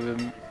school will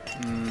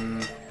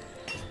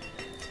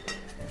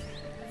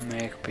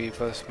make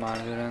people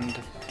smarter and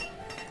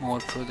more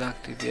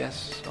productive.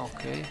 Yes,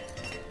 okay.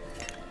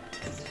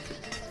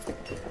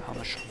 How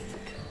much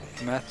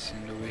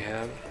medicine do we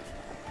have?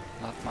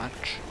 Not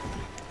much,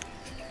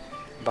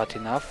 but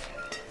enough.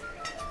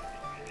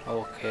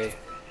 Okay,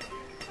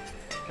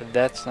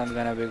 that's not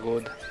gonna be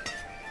good.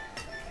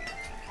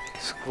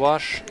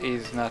 Squash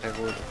is not a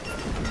good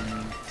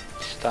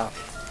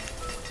stuff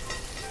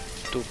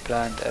to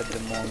plant at the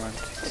moment.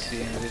 It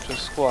seems it was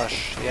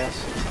squash. Yes,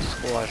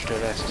 squash the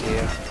rest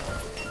here.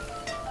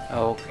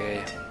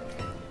 Okay.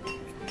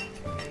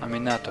 I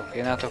mean, not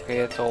okay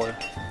at all.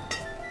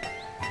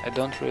 I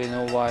don't really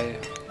know why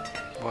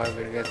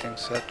we're getting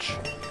such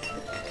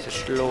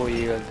low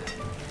yield.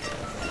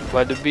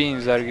 But the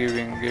beans are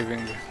giving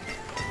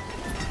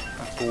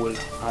a full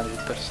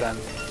 100%.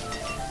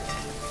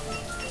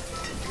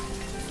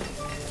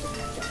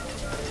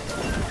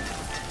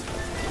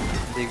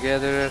 The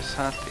gatherer's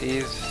hut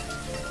is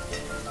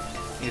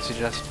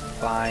just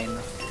fine.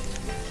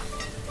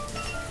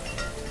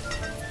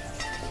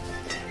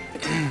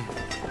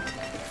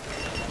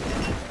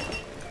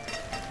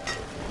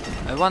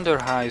 I wonder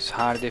how is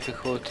hard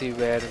difficulty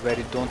where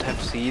you don't have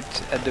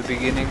seeds at the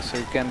beginning, so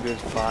you can build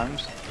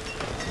farms.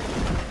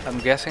 I'm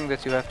guessing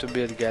that you have to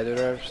build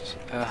gatherers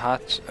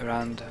huts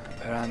around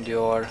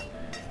your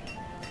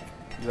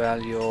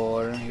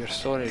your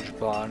storage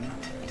barn.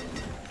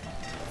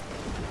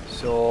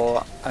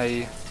 So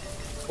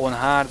on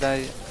hard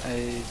I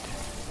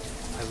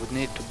would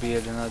need to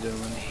build another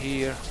one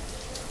here,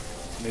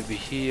 maybe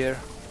here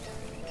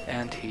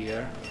and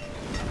here,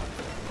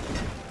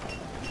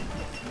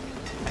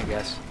 I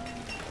guess.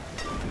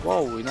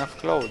 Whoa, enough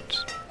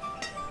clothes.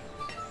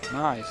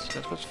 Nice,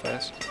 that was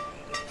fast.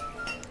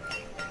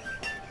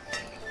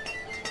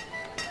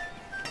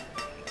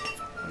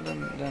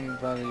 Then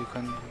well, you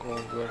can go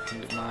work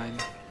in the mine.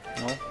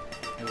 No,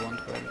 you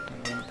won't work.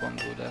 Won't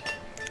do that.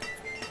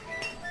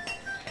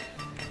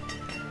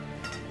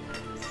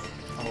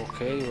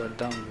 Okay, you are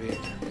done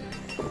with.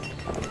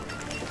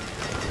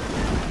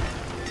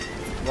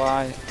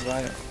 Why?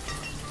 I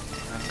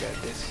don't get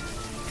this.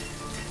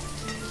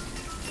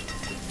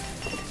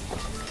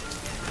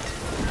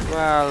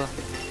 Well.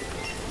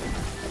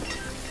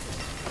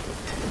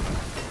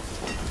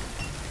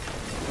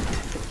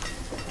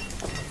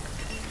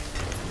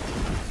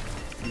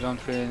 You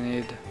don't really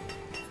need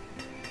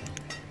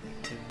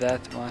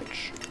that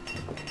much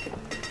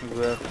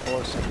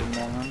workforce at the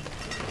moment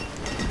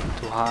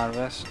to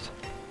harvest.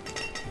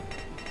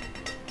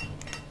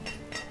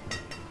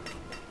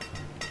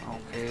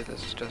 Okay,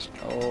 that's just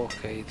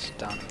okay, it's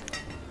done.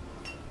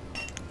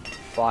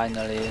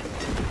 Finally.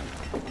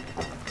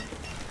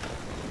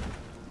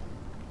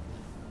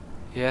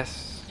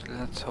 Yes,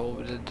 let's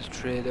hope that the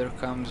trader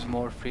comes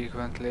more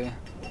frequently.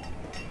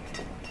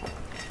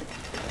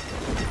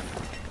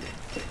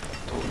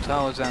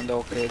 2000,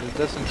 okay, that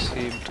doesn't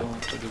seem to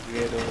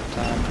degrade over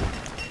time.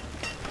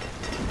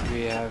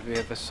 We have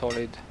a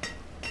solid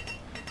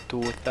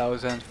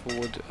 2000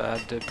 food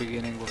at the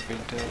beginning of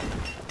winter.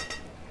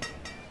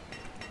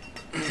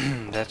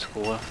 That's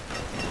cool.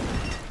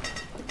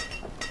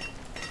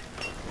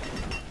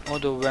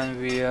 Although when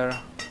we're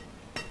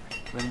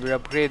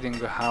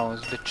upgrading a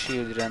house, the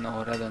children,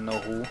 or I don't know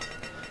who,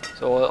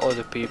 so all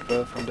the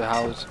people from the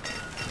house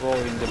go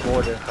in the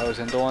border house,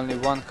 and only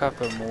one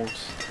couple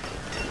moves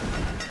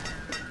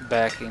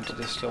back into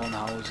the stone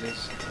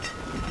houses,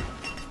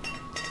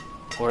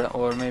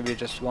 or maybe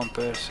just one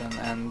person,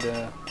 and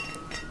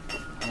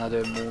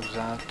another moves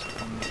out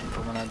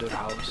from another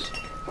house.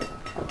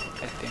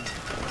 I think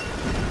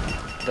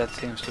that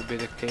seems to be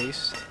the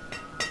case.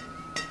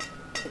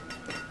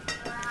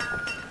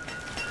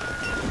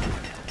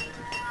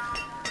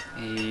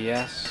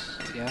 Yes,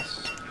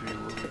 we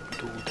will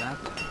do that.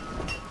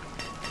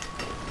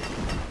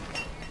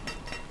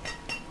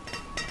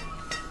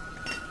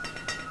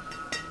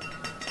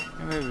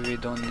 Maybe we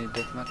don't need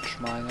that much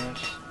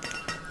miners,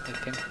 I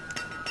think.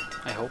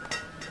 I hope.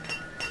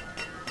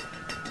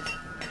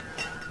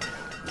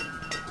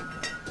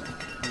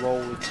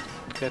 Whoa, it's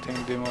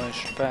getting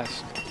demolished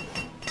fast.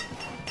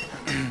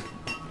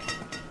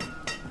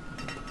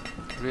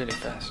 Really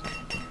fast.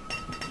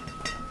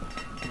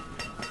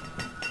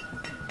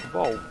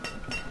 Whoa.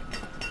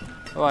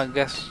 Oh, I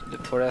guess the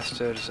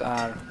foresters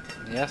are...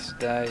 Yes,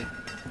 they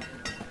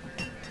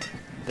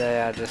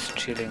are just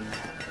chilling.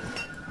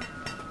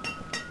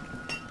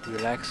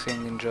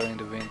 Relaxing, enjoying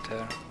the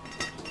winter.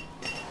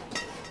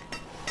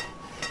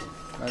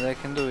 Well, they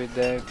can do it,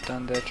 they've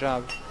done their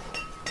job.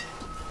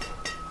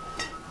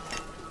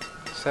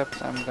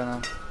 Except I'm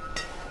gonna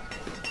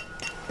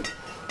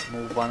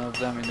move one of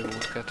them in the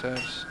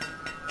woodcutters.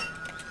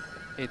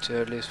 It's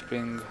early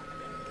spring.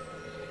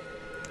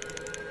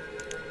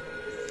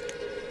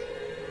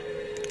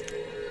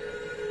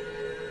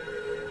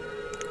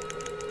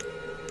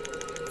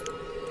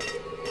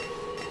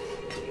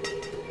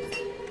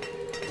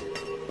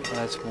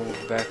 Let's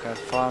move back our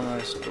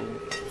farmers to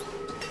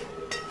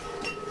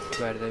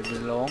where they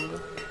belong.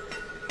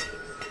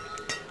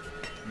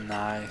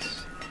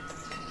 Nice.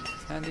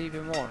 And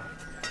even more.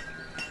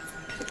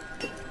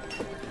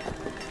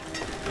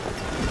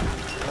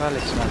 Well,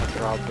 it's not a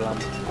problem.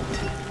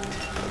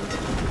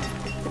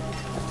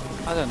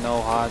 I don't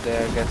know how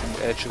they're getting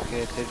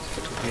educated,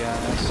 to be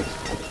honest.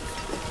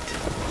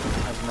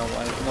 I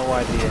have no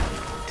idea.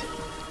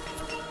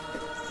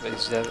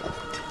 Is there...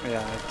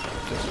 Yeah,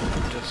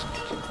 just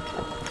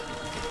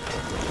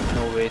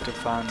no way to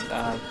find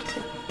out.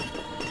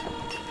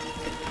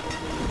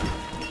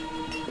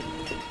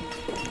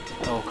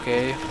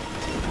 Okay,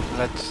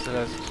 let's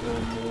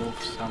remove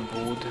some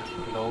wood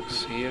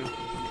logs here,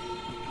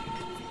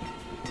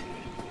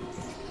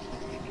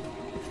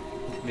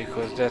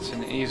 because that's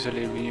an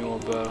easily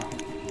renewable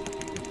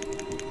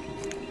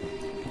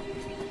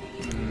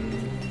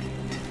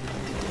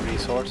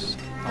resource.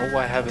 Oh,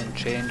 I haven't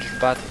changed,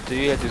 but the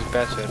yield is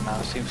better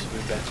now, seems to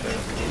be better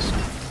at least.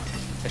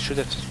 I should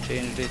have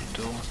changed it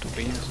to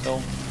beans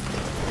though.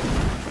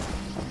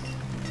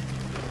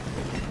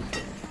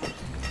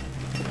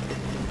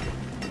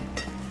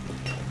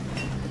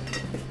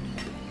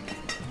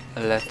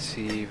 Let's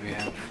see, we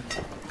have...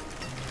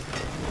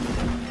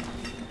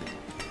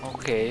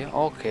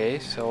 Okay,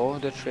 so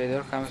the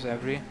trader comes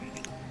every...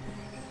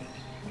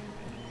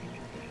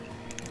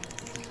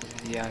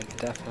 Yeah,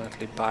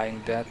 definitely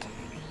buying that.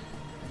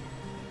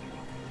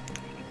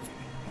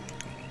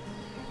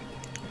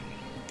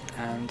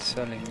 And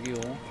selling you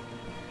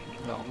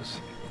logs.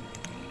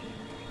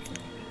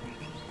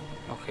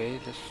 Okay,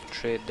 just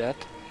trade that.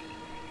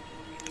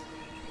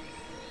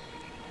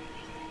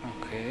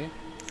 Okay.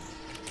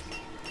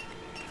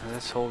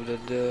 Let's hope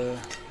that the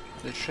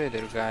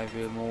trader guy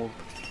will move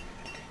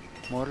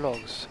more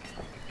logs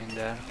in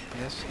there.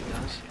 Yes, he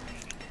does.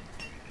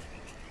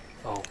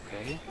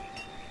 Okay.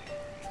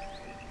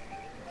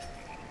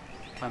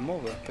 I'm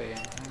overpaying.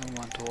 I don't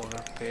want to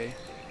overpay.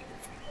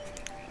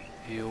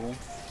 view.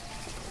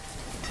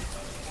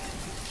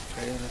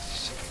 Okay,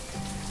 let's...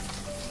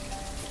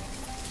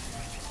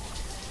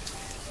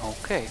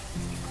 Okay.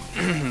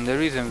 The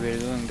reason we're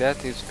doing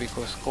that is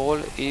because coal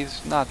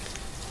is not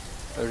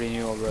a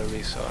renewable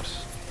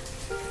resource.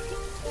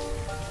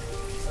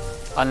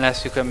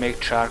 Unless you can make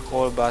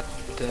charcoal, but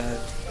there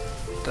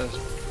does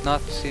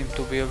not seem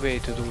to be a way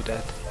to do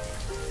that.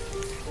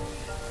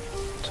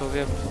 So we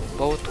have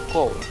both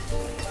coal.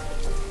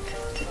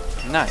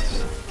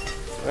 Nice.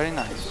 Very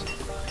nice.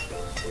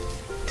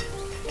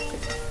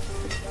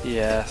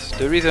 Yes,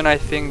 the reason I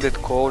think that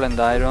coal and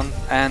iron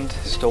and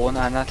stone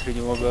are not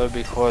renewable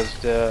because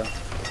the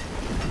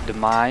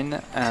mine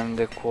and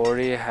the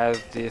quarry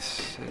has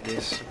this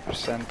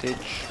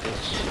percentage,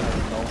 this I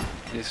don't know,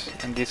 this,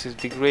 and this is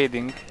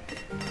degrading.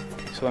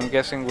 So I'm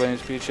guessing when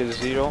it reaches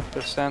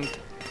 0%,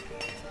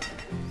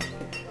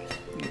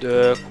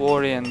 the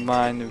quarry and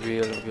mine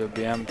will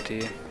be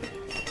empty,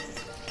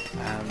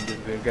 and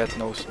we'll get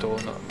no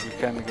stone. We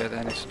can't get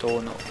any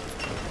stone,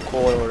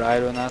 coal or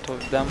iron out of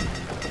them.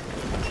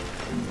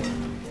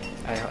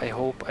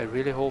 I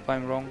really hope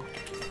I'm wrong.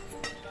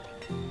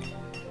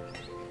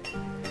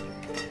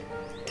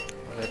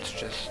 Let's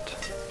just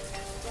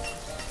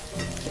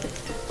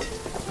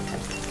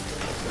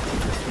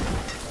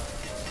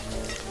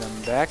move them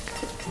back.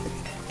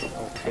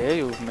 Okay,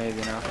 you've made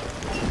enough.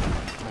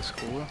 That's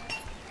cool.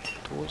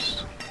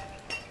 Tools.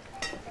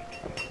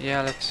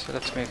 Yeah,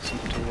 let's make some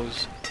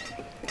tools.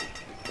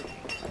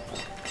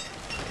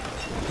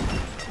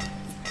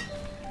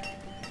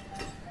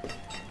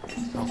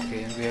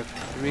 Okay, and we have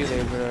 3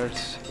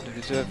 laborers. The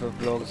reserve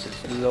of logs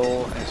is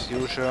low as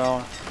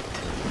usual.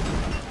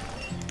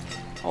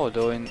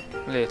 Although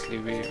lately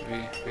we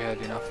had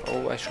enough.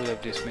 Oh, I should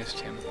have dismissed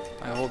him.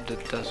 I hope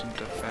that doesn't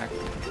affect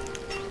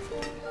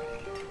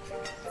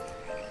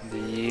the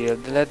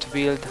yield. Let's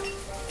build.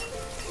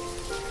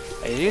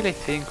 I really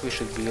think we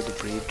should build a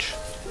bridge.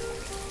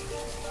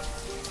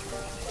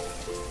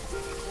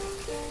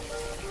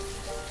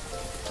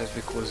 Just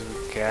because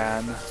we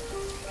can.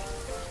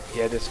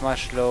 Yeah, there's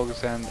much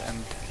logs and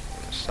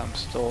some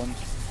stone.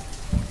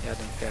 Yeah, I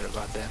don't care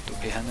about that, to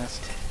be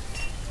honest.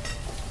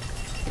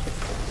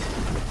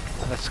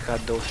 Let's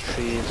cut those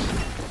trees.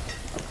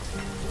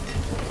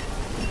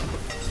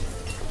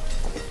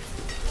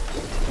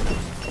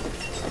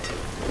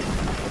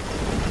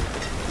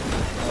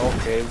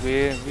 Okay,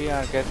 we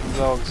are getting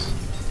logs,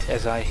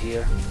 as I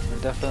hear.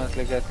 We're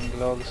definitely getting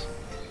logs.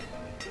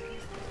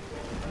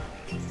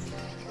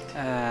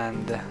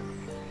 And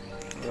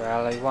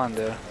well, I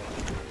wonder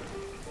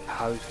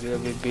how it will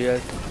be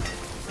built.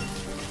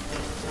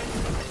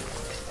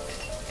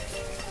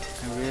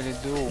 I really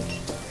do.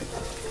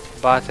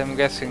 But I'm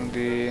guessing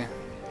the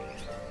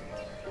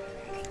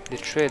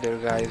trader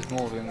guy is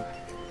moving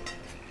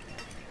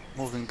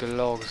the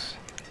logs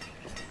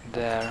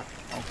there.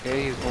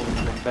 Okay, he's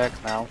moving them back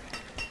now.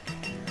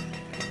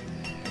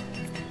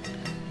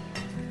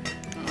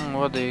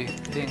 What do you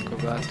think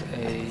about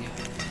a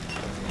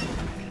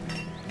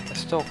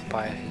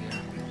stockpile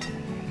here?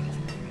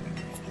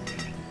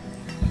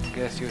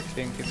 Guess you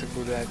think it's a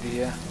good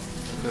idea,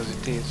 because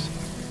it is.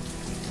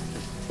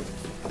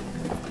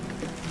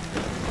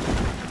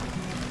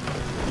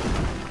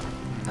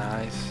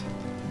 Nice.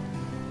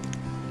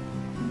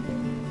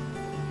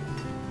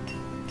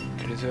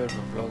 The reserve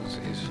of logs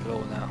is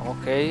low now.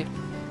 Okay,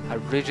 our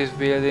bridge is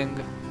building.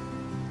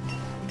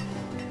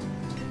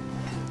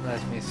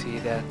 Let me see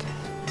that.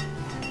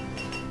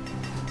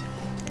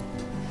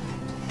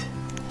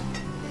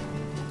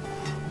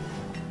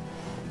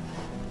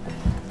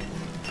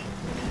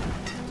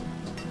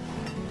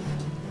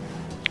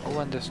 Oh,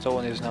 and the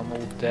stone is now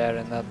moved there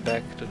and not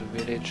back to the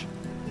village.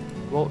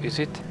 Whoa, is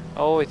it?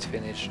 Oh, it's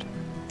finished.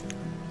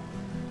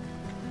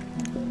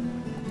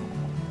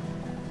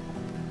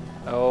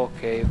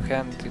 Okay, you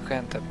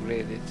can't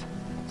upgrade it,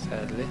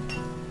 sadly.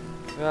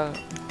 Well,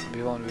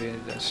 we won't be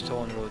in the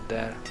stone road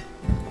there.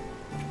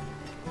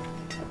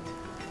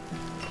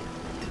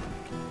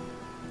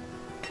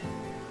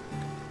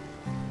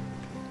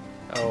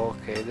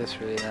 Okay, that's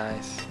really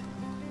nice.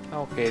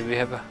 Okay, we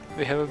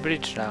have a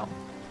bridge now,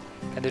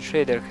 and the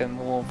trader can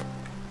move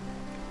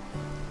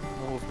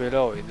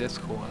below it. That's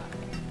cool.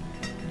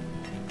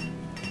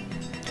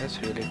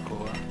 That's really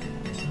cool.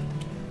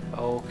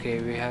 Okay,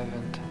 we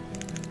haven't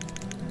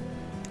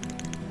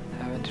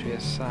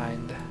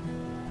reassigned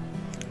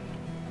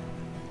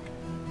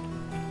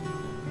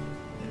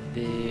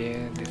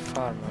the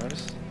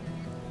farmers.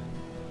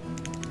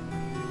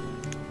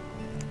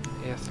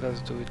 Yes,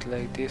 let's do it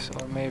like this,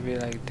 or maybe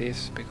like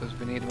this, because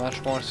we need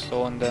much more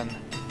stone than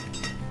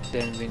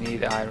we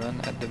need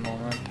iron at the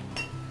moment.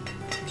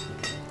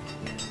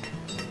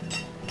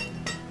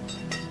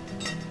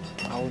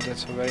 Oh,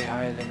 that's a very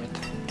high limit.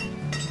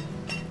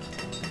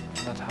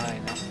 Not high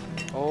enough.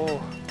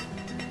 Oh,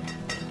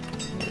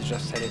 let's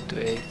just set it to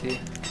 80.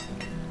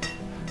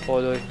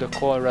 Although if the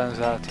coal runs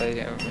out,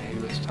 he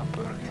will stop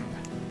working,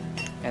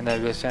 and I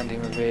will send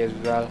him away as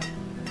well.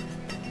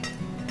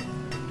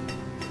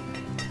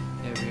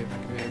 Yeah,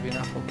 we have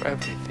enough of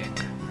everything.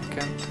 I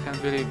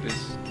can't believe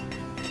this.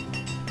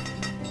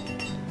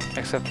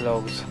 Except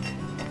logs,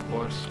 of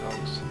course,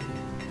 logs.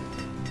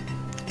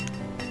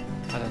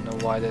 I don't know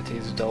why that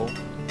is though.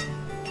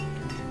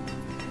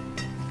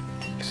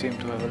 We seem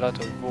to have a lot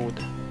of wood,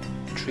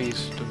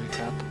 trees to be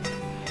cut.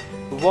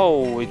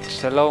 Whoa,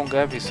 it's a long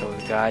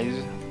episode,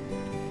 guys.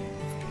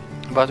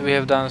 But we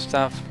have done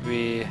stuff.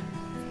 We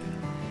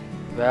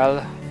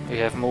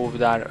have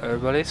moved our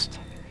herbalist.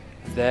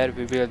 There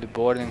we built the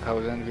boarding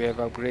house and we have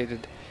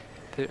upgraded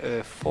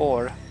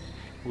 4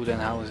 wooden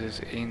houses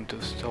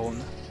into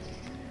stone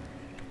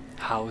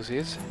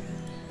houses.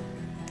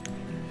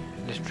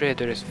 The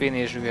trader is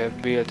finished. We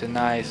have built a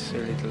nice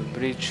little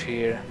bridge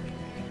here.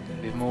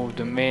 We moved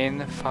the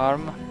main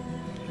farm.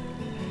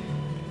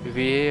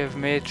 We have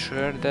made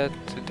sure that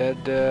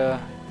the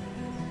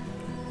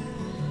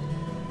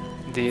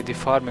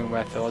farming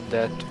method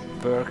that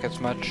work as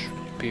much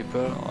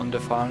people on the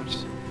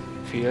farms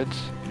fields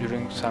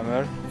during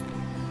summer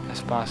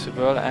as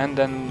possible, and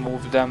then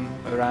move them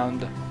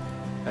around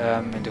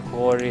in the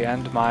quarry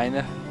and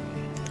mine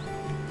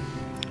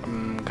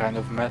kind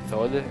of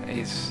method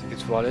is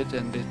valid,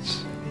 and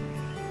it's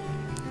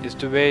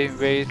the way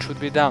it should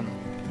be done.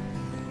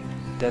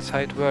 That's how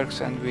it works.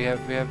 And we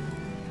have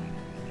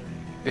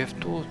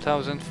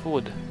 2,000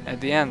 food at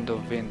the end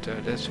of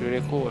winter. That's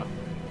really cool.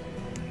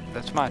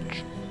 That's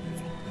much.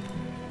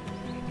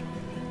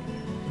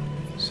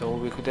 So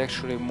we could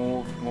actually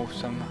move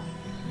some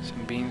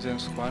beans and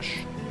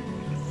squash.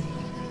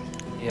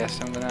 Yes,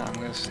 I'm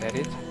gonna set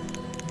it.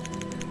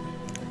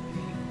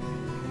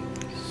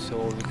 So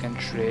we can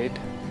trade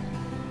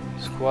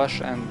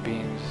squash and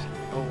beans.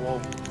 Oh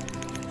whoa.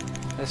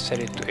 Let's set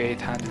it to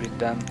 800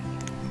 then.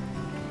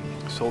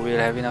 So we'll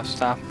have enough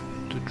stuff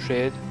to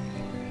trade.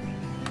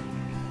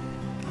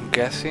 I'm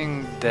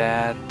guessing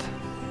that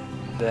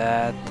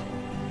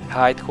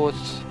hide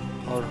coats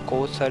or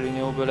coats are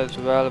renewable as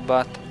well,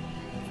 but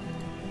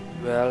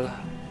well,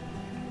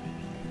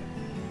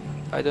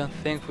 I don't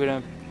think we're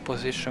in a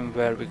position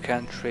where we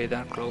can trade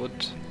our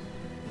clothes,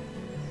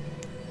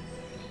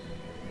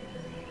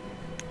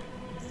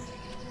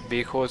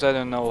 because I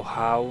don't know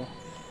how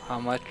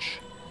much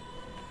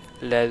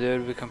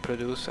leather we can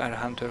produce, our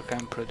hunter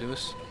can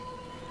produce.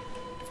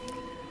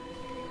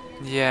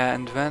 Yeah,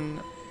 and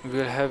when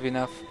we'll have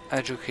enough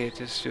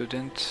educated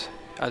students,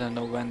 I don't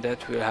know when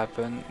that will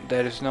happen.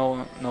 There is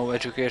no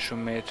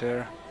education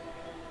meter,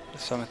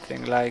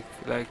 something like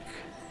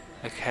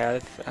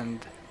health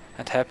and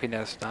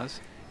happiness does.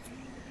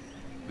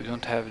 We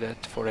don't have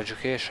that for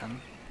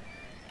education.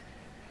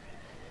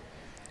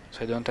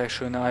 So I don't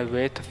actually know. I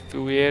wait a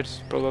few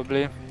years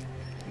probably.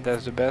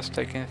 That's the best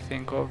I can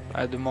think of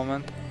at the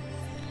moment.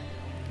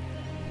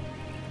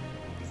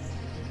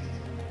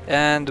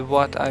 And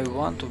what I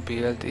want to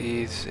build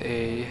is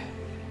a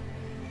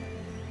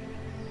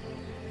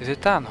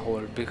town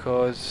hall,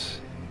 because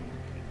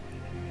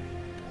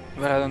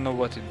well, I don't know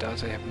what it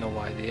does. I have no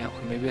idea.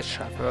 Or maybe a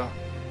chapel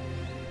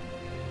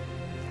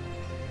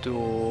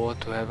to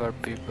have our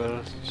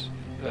people's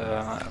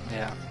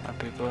our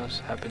people's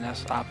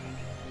happiness up.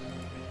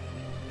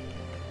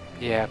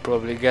 Yeah,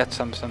 probably get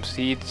some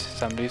seeds,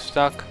 some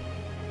livestock.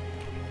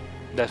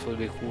 That would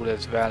be cool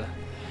as well.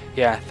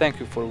 Yeah, thank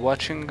you for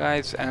watching,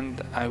 guys,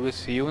 and I will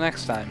see you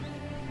next time.